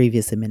in the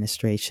previous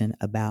administration,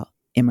 about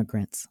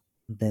immigrants,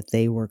 that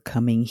they were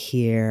coming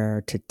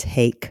here to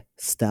take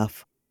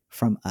stuff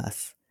from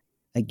us.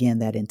 Again,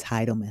 that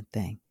entitlement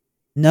thing.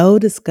 No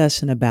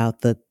discussion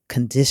about the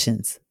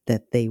conditions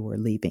that they were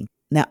leaving.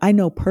 Now, I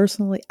know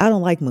personally, I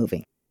don't like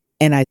moving,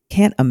 and I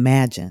can't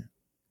imagine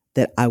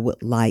that I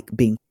would like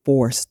being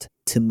forced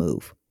to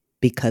move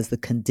because the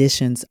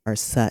conditions are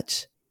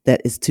such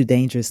that it's too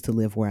dangerous to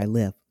live where I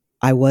live.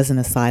 I was an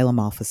asylum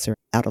officer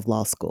out of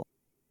law school.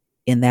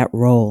 In that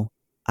role,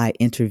 I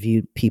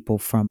interviewed people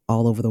from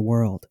all over the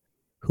world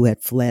who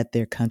had fled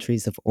their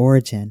countries of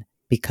origin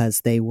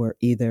because they were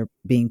either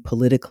being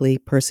politically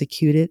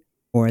persecuted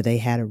or they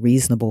had a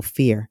reasonable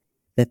fear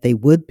that they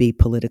would be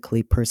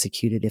politically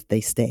persecuted if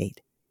they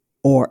stayed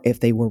or if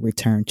they were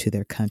returned to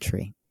their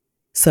country.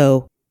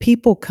 So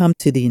people come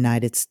to the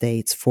United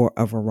States for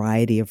a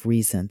variety of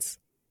reasons,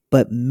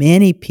 but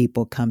many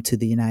people come to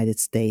the United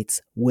States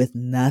with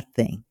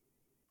nothing,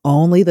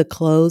 only the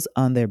clothes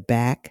on their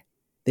back,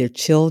 their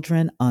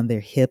children on their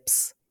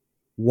hips,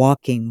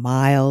 walking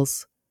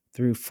miles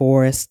through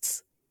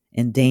forests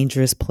and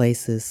dangerous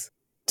places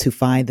to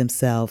find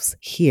themselves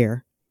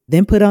here,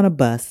 then put on a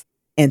bus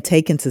and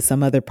taken to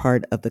some other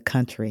part of the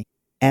country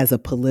as a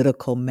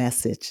political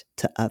message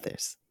to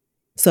others.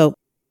 So,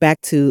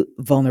 back to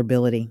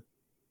vulnerability.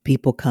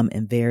 People come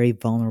in very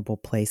vulnerable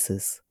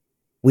places.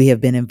 We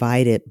have been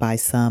invited by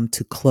some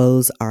to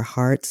close our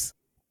hearts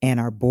and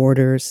our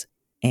borders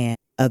and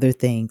other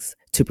things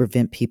to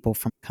prevent people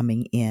from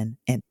coming in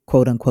and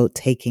quote unquote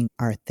taking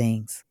our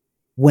things.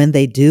 When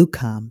they do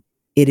come,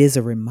 it is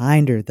a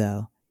reminder,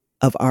 though,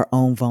 of our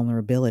own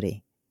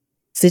vulnerability.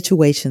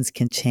 Situations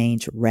can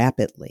change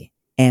rapidly,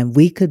 and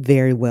we could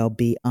very well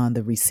be on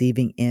the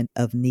receiving end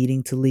of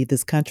needing to leave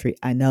this country.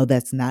 I know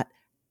that's not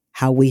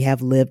how we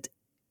have lived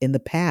in the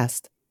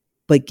past,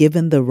 but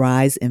given the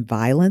rise in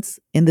violence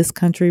in this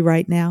country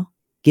right now,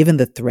 given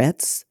the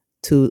threats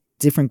to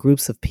different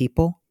groups of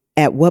people,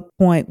 at what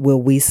point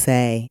will we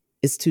say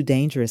it's too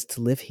dangerous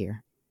to live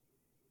here?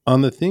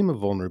 On the theme of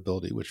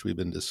vulnerability, which we've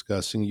been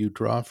discussing, you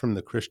draw from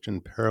the Christian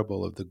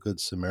parable of the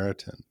Good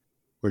Samaritan,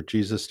 where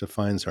Jesus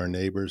defines our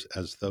neighbors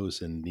as those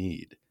in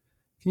need.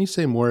 Can you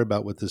say more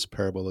about what this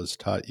parable has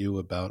taught you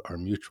about our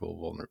mutual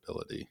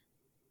vulnerability?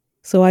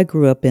 So I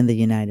grew up in the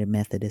United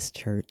Methodist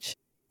Church,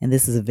 and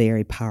this is a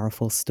very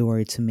powerful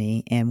story to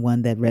me and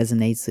one that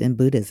resonates in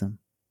Buddhism,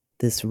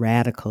 this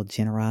radical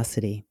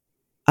generosity.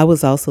 I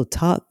was also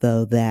taught,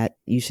 though, that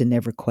you should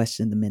never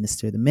question the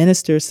minister. The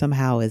minister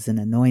somehow is an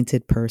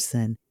anointed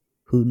person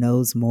who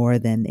knows more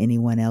than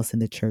anyone else in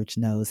the church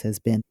knows, has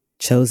been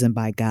chosen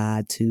by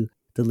God to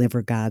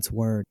deliver God's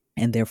word,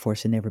 and therefore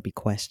should never be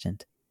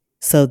questioned.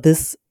 So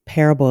this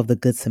parable of the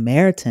Good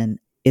Samaritan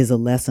is a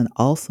lesson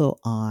also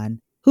on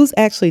who's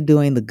actually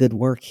doing the good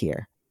work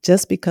here.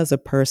 Just because a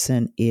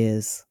person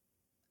is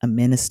a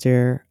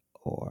minister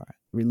or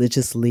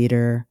religious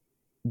leader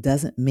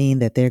doesn't mean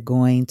that they're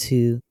going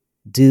to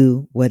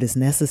do what is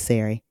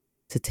necessary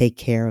to take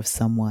care of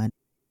someone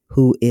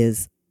who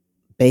is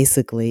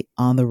basically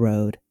on the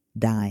road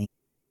dying.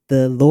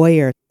 The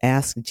lawyer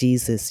asked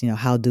Jesus,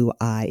 how do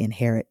I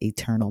inherit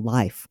eternal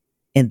life?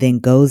 And then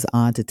goes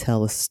on to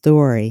tell a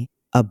story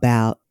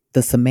about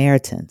the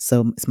Samaritans.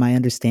 So it's my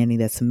understanding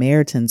that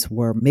Samaritans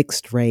were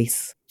mixed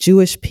race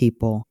Jewish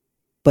people,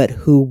 but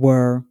who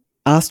were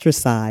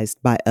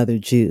ostracized by other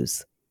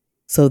Jews.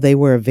 So they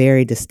were a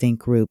very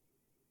distinct group.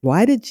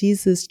 Why did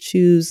Jesus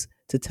choose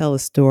to tell a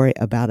story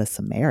about a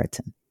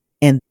Samaritan?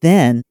 And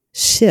then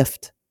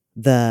shift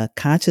the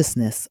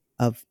consciousness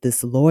of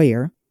this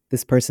lawyer,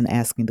 this person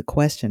asking the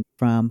question,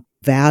 from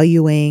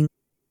valuing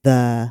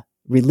the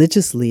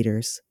religious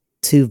leaders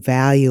to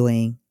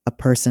valuing a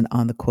person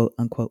on the quote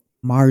unquote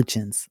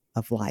margins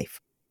of life.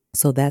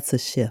 So that's a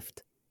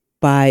shift.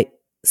 By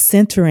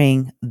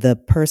centering the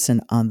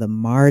person on the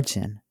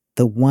margin,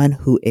 the one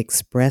who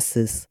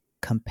expresses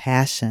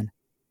compassion,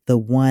 the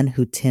one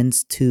who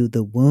tends to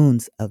the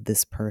wounds of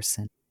this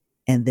person,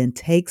 and then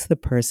takes the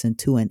person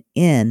to an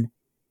inn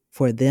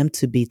for them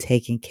to be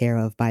taken care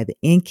of by the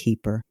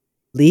innkeeper,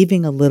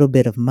 leaving a little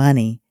bit of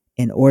money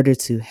in order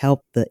to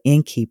help the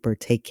innkeeper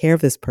take care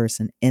of this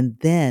person, and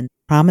then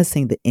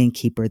promising the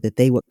innkeeper that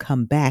they would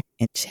come back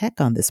and check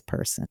on this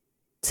person.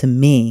 To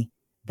me,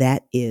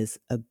 that is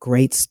a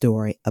great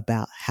story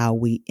about how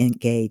we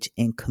engage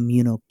in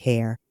communal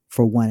care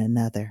for one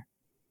another,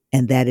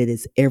 and that it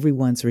is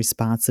everyone's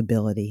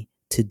responsibility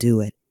to do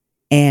it.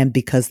 And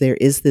because there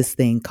is this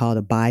thing called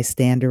a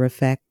bystander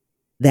effect,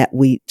 that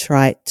we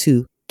try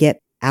to get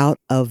out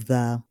of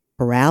the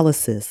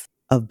paralysis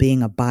of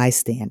being a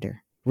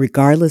bystander,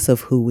 regardless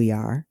of who we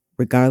are,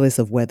 regardless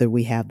of whether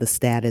we have the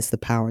status, the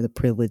power, the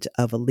privilege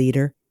of a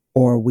leader,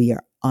 or we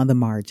are on the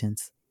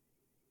margins.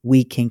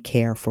 We can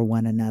care for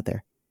one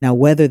another. Now,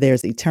 whether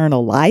there's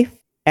eternal life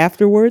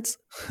afterwards,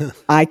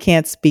 I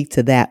can't speak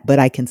to that, but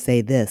I can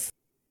say this,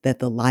 that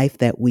the life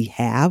that we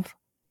have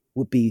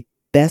would be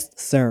best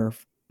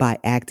served by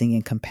acting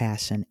in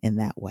compassion in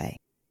that way.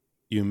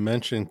 You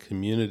mentioned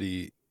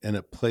community, and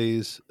it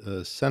plays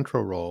a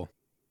central role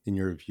in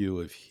your view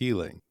of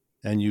healing.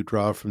 And you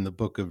draw from the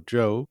book of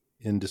Job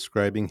in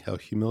describing how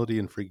humility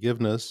and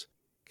forgiveness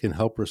can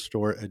help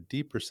restore a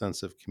deeper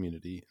sense of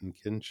community and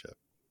kinship.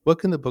 What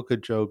can the book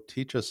of Job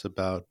teach us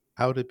about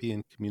how to be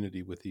in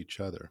community with each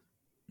other?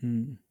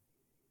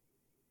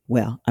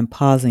 Well, I'm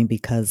pausing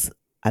because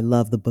I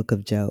love the book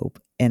of Job,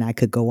 and I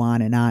could go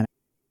on and on.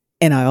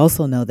 And I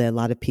also know that a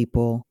lot of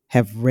people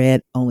have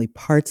read only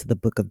parts of the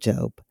book of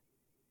Job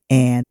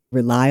and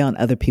rely on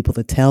other people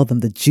to tell them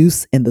the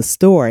juice in the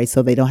story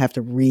so they don't have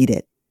to read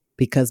it.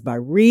 Because by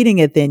reading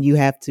it, then you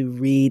have to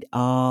read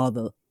all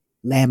the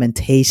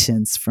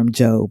lamentations from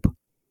Job,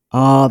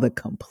 all the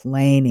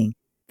complaining,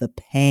 the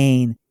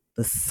pain,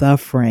 the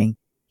suffering.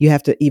 You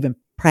have to even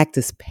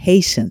practice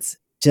patience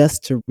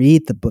just to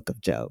read the book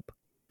of Job.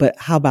 But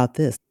how about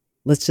this?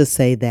 Let's just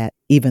say that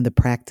even the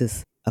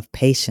practice of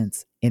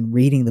patience in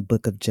reading the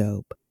book of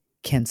Job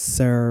can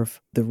serve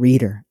the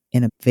reader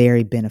in a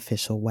very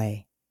beneficial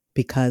way.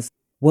 Because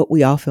what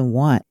we often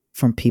want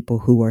from people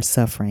who are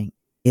suffering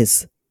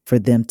is for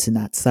them to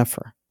not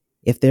suffer.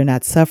 If they're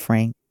not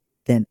suffering,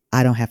 then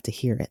I don't have to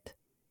hear it.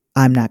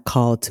 I'm not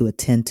called to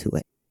attend to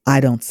it. I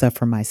don't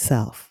suffer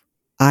myself.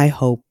 I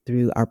hope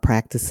through our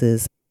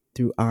practices,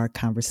 through our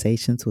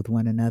conversations with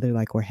one another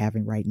like we're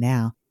having right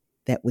now,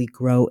 that we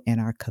grow in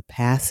our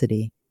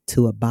capacity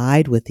to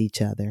abide with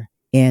each other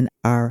in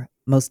our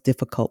most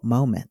difficult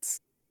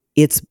moments.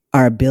 It's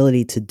our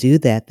ability to do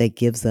that that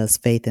gives us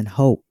faith and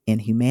hope in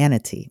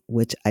humanity,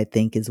 which I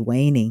think is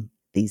waning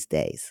these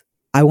days.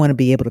 I want to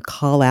be able to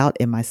call out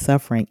in my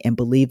suffering and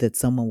believe that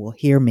someone will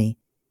hear me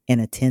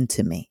and attend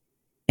to me.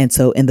 And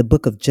so in the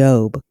book of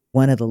Job,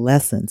 one of the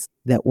lessons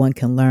that one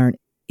can learn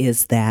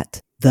is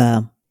that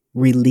the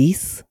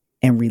release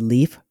and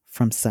relief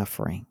from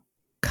suffering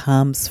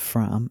comes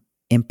from,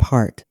 in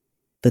part,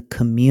 the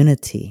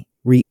community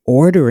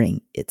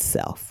reordering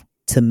itself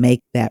to make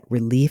that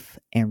relief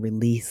and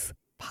release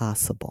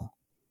possible.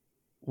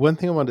 One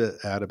thing I want to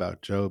add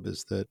about Job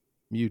is that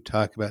you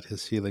talk about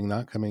his healing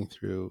not coming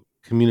through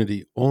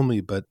community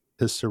only, but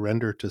his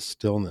surrender to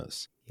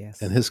stillness.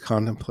 Yes. And his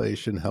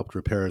contemplation helped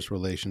repair his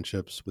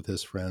relationships with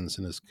his friends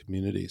and his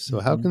community. So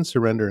how can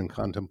surrender and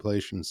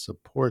contemplation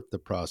support the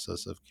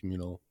process of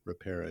communal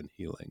repair and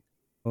healing?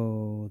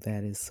 Oh,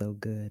 that is so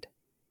good.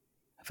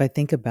 If I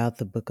think about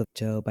the book of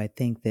Job, I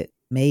think that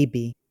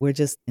maybe we're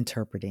just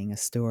interpreting a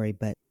story,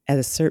 but at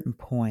a certain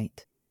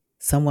point,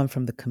 someone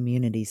from the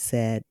community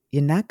said,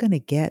 you're not going to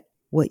get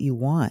what you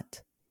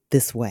want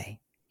this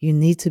way. You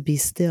need to be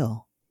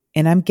still.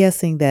 And I'm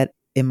guessing that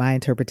in my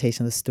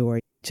interpretation of the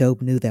story,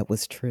 Job knew that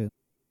was true.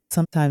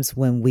 Sometimes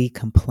when we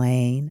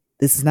complain,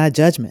 this is not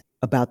judgment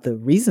about the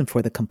reason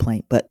for the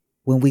complaint, but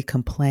when we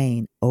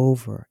complain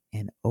over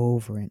and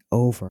over and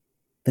over,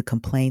 the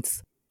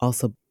complaints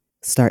also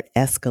start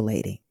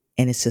escalating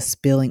and it's just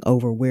spilling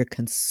over. We're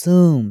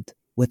consumed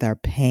with our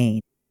pain.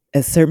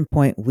 At a certain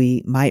point,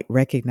 we might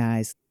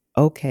recognize,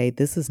 okay,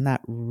 this is not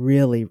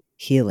really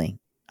healing.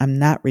 I'm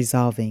not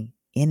resolving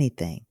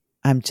anything.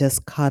 I'm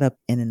just caught up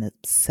in an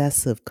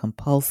obsessive,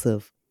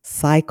 compulsive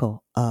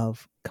cycle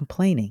of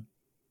complaining.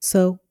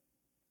 So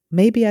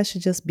maybe I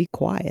should just be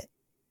quiet.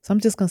 So I'm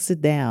just going to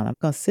sit down. I'm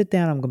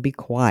going to be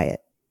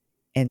quiet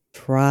and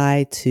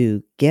try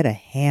to get a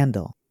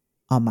handle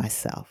on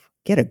myself,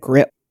 get a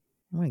grip.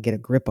 I want to get a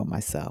grip on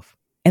myself.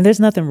 And there's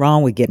nothing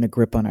wrong with getting a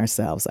grip on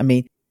ourselves. I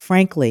mean,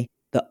 frankly,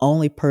 the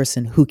only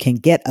person who can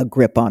get a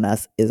grip on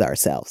us is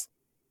ourselves.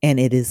 And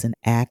it is an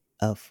act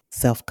of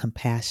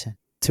self-compassion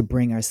to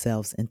bring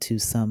ourselves into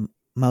some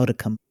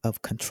modicum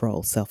of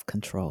control,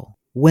 self-control.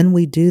 When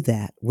we do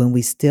that, when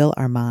we still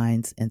our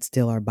minds and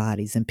still our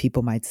bodies, and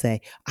people might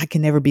say, I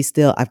can never be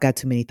still. I've got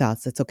too many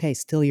thoughts. That's okay.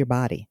 Still your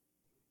body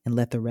and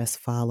let the rest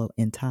follow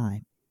in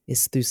time.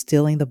 It's through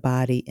stilling the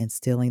body and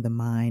stilling the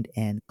mind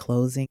and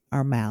closing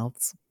our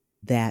mouths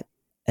that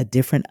a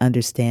different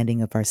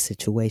understanding of our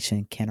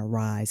situation can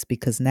arise,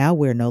 because now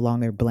we're no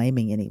longer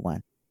blaming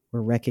anyone.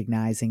 We're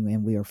recognizing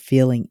and we are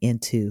feeling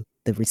into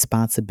the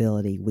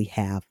responsibility we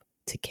have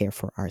to care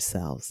for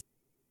ourselves.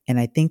 And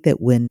I think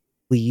that when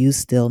we use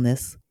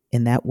stillness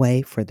in that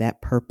way for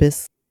that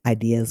purpose,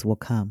 ideas will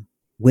come,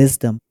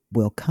 wisdom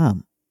will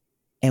come.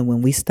 And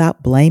when we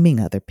stop blaming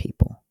other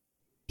people,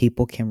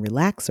 people can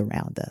relax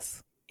around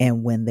us.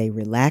 And when they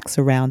relax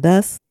around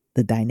us,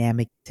 the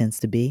dynamic tends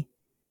to be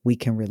we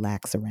can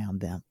relax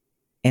around them.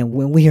 And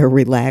when we are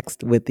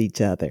relaxed with each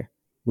other,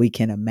 we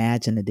can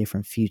imagine a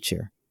different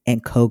future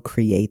and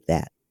co-create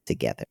that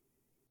together.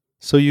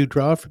 So you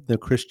draw from the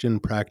Christian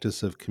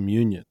practice of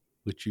communion,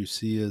 which you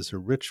see as a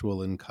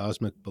ritual in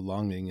cosmic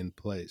belonging and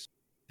place.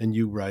 And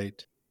you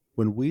write,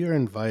 when we are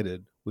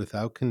invited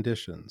without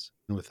conditions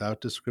and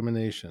without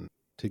discrimination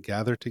to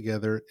gather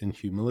together in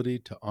humility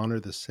to honor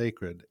the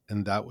sacred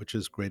and that which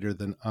is greater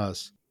than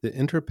us, the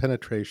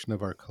interpenetration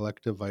of our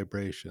collective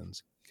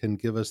vibrations can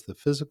give us the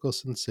physical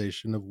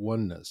sensation of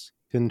oneness,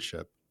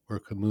 kinship, or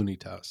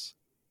communitas.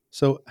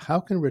 So, how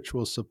can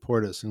rituals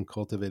support us in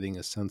cultivating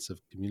a sense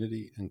of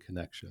community and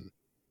connection?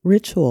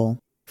 Ritual,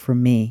 for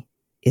me,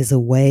 is a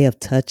way of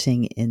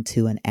touching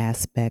into an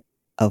aspect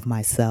of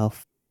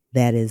myself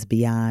that is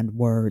beyond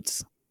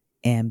words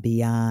and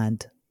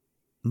beyond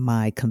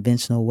my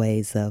conventional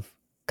ways of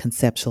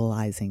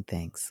conceptualizing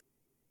things.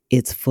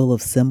 It's full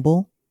of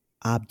symbol,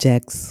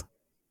 objects,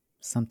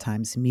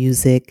 sometimes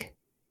music,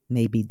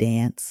 maybe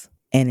dance,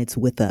 and it's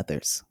with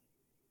others.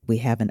 We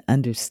have an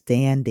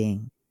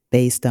understanding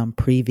based on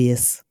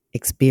previous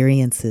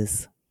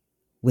experiences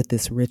with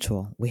this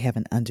ritual. We have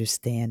an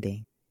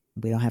understanding.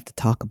 We don't have to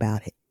talk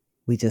about it.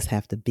 We just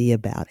have to be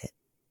about it.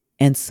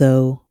 And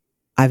so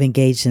I've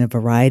engaged in a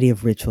variety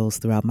of rituals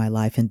throughout my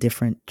life in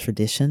different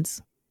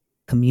traditions.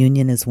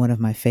 Communion is one of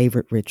my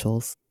favorite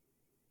rituals.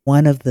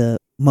 One of the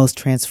most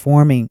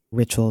transforming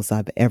rituals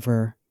I've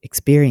ever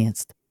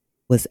experienced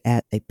was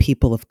at a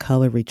People of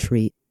Color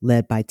retreat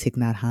led by Thich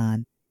Nhat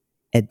Hanh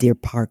at Deer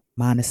Park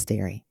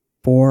Monastery.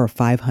 400 or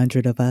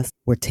 500 of us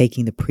were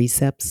taking the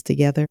precepts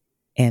together,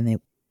 and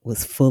it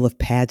was full of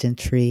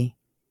pageantry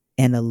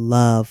and a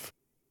love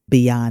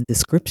beyond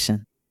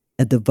description,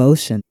 a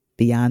devotion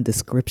beyond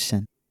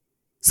description.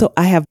 So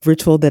I have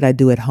ritual that I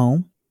do at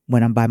home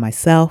when I'm by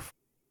myself,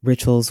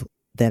 rituals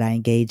that I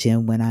engage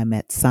in when I'm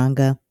at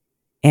Sangha,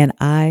 and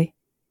I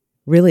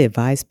really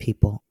advise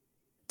people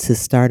to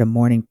start a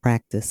morning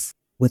practice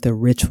with a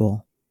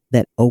ritual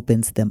that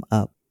opens them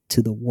up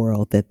to the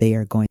world that they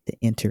are going to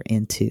enter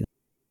into.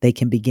 They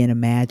can begin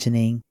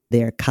imagining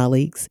their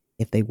colleagues,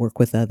 if they work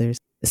with others,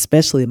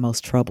 especially the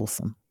most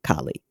troublesome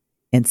colleague,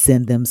 and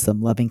send them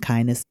some loving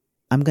kindness.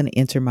 I'm going to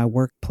enter my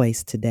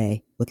workplace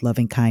today with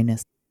loving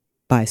kindness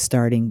by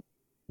starting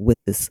with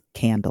this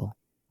candle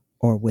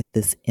or with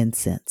this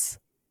incense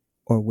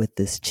or with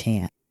this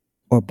chant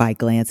or by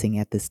glancing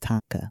at this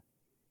tanka.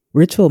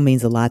 Ritual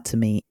means a lot to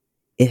me.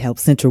 It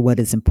helps center what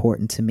is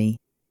important to me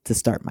to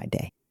start my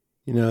day.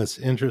 You know, it's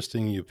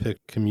interesting you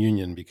picked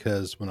communion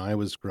because when I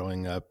was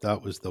growing up,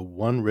 that was the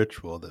one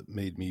ritual that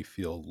made me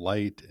feel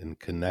light and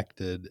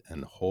connected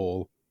and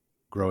whole.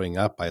 Growing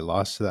up, I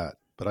lost that,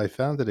 but I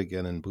found it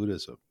again in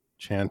Buddhism.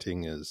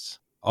 Chanting is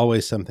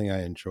always something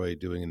I enjoy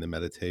doing in the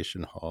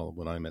meditation hall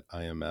when I'm at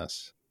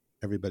IMS.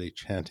 Everybody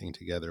chanting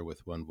together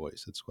with one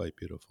voice. It's quite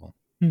beautiful.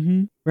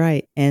 Mm-hmm.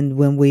 Right. And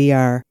when we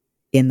are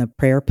in the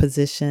prayer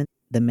position,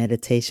 the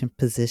meditation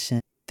position,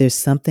 there's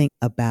something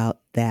about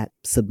that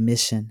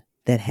submission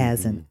that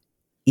has an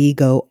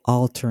ego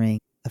altering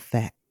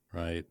effect.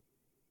 Right.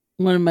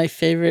 One of my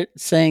favorite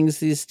sayings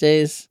these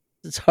days,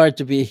 it's hard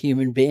to be a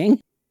human being.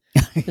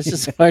 It's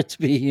just hard to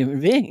be a human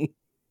being.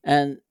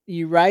 And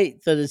you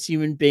write that as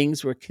human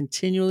beings, we're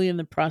continually in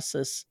the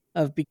process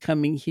of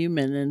becoming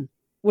human. And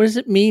what does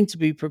it mean to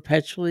be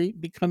perpetually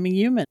becoming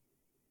human?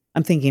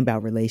 I'm thinking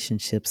about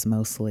relationships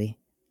mostly.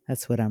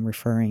 That's what I'm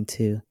referring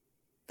to.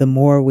 The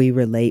more we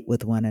relate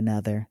with one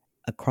another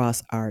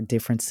across our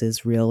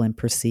differences, real and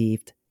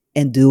perceived,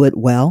 and do it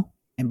well.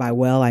 And by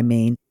well, I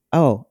mean,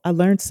 oh, I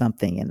learned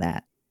something in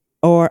that.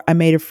 Or I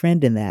made a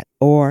friend in that.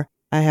 Or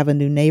I have a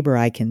new neighbor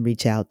I can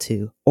reach out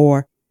to.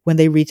 Or when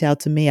they reach out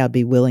to me, I'll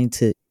be willing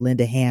to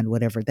lend a hand,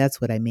 whatever. That's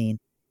what I mean.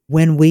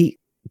 When we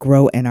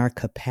grow in our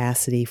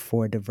capacity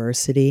for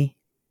diversity,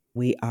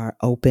 we are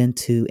open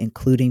to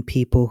including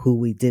people who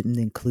we didn't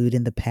include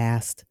in the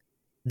past,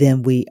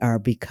 then we are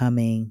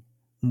becoming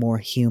more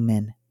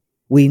human.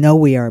 We know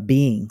we are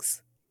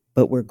beings,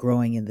 but we're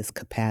growing in this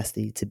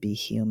capacity to be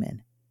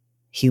human,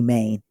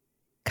 humane,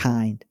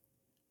 kind,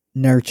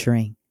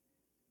 nurturing,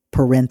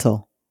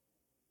 parental,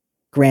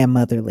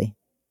 grandmotherly,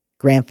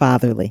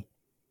 grandfatherly,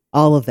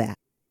 all of that.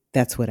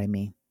 That's what I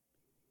mean.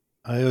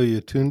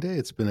 Yetunde,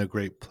 it's been a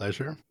great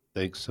pleasure.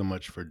 Thanks so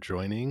much for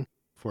joining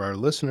For our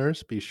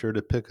listeners, be sure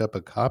to pick up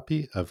a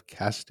copy of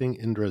Casting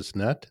Indra's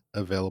Net,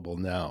 available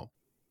now.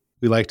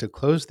 We like to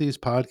close these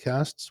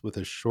podcasts with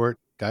a short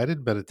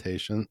guided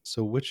meditation,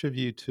 so which of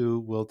you two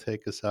will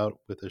take us out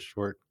with a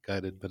short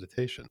guided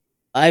meditation?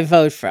 I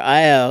vote for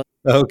Io.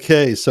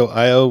 Okay, so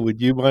Io,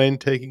 would you mind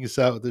taking us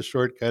out with a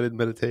short guided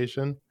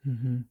meditation?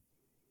 Mm-hmm.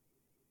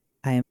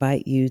 I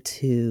invite you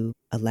to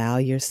allow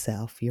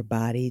yourself, your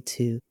body,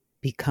 to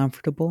be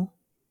comfortable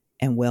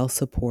and well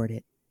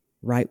supported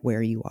right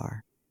where you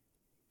are.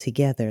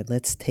 Together,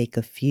 let's take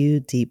a few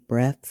deep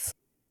breaths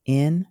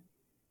in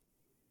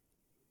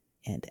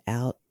and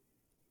out,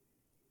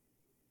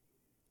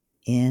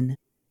 in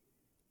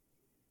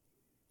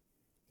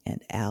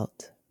and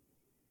out,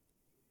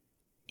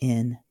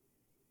 in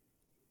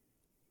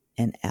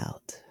and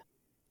out.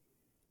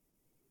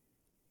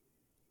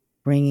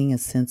 Bringing a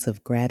sense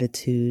of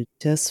gratitude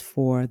just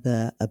for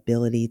the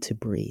ability to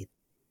breathe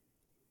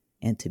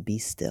and to be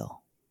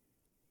still.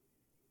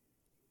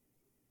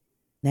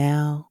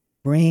 Now,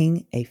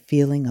 bring a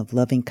feeling of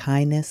loving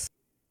kindness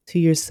to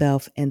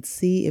yourself and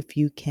see if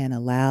you can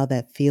allow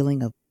that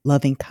feeling of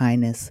loving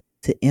kindness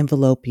to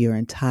envelope your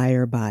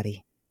entire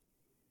body,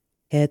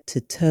 head to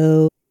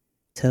toe,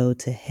 toe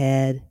to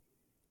head,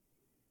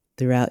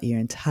 throughout your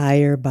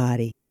entire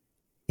body,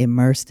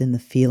 immersed in the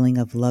feeling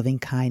of loving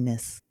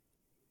kindness.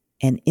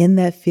 And in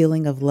that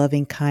feeling of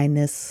loving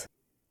kindness,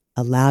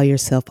 allow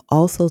yourself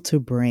also to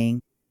bring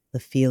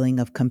the feeling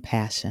of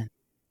compassion,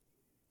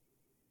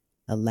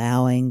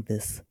 allowing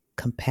this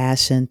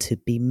compassion to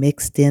be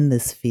mixed in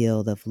this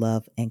field of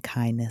love and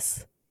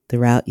kindness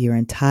throughout your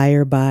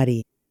entire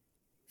body,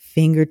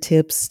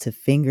 fingertips to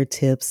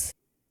fingertips,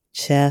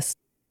 chest,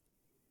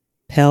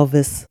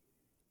 pelvis,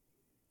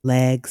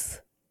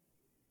 legs,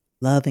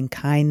 love and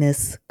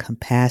kindness,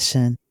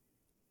 compassion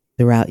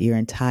throughout your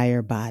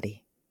entire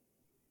body.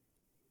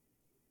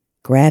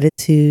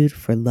 Gratitude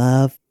for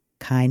love,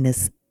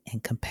 kindness,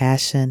 and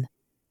compassion.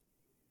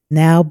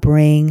 Now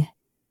bring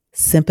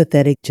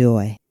sympathetic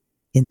joy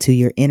into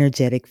your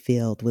energetic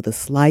field with a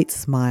slight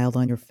smile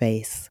on your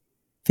face,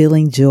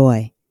 feeling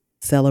joy,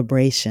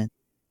 celebration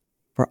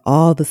for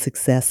all the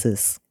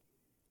successes.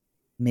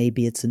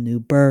 Maybe it's a new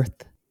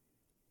birth.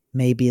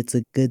 Maybe it's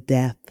a good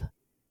death.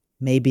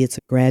 Maybe it's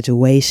a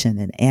graduation,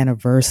 an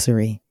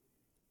anniversary,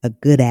 a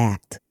good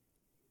act.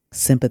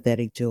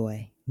 Sympathetic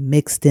joy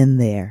mixed in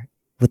there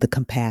with the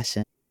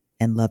compassion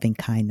and loving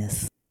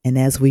kindness. And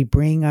as we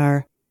bring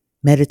our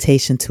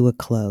meditation to a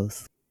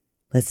close,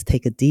 let's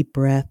take a deep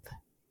breath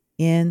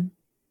in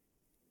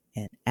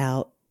and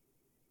out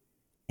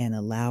and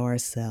allow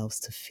ourselves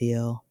to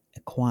feel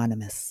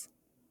equanimous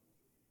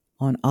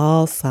on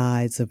all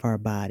sides of our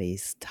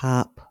bodies,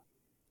 top,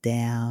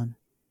 down,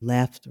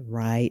 left,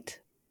 right,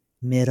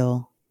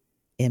 middle,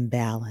 in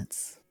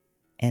balance,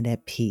 and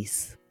at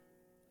peace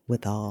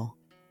with all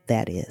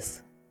that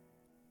is.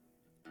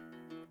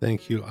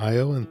 Thank you,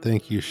 Io, and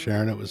thank you,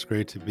 Sharon. It was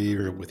great to be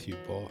here with you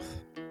both.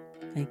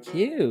 Thank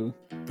you.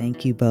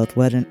 Thank you both.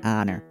 What an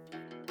honor.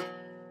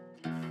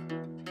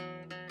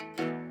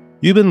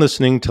 You've been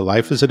listening to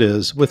Life as It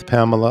Is with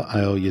Pamela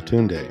Io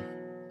Yetunde.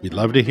 We'd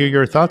love to hear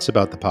your thoughts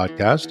about the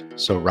podcast,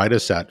 so write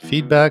us at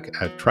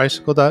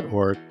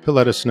feedback@tricycle.org to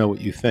let us know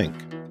what you think.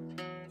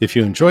 If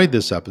you enjoyed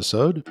this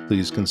episode,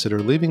 please consider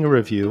leaving a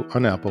review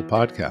on Apple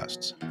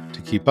Podcasts.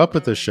 To keep up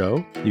with the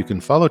show, you can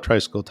follow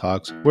Tricycle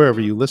Talks wherever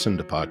you listen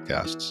to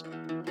podcasts.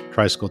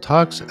 Tricycle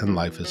Talks and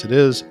Life as It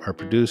Is are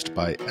produced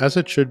by As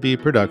It Should Be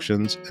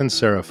Productions and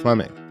Sarah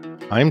Fleming.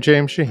 I'm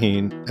James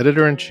Shaheen,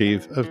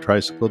 Editor-in-Chief of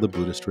Tricycle the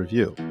Buddhist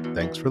Review.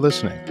 Thanks for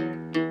listening.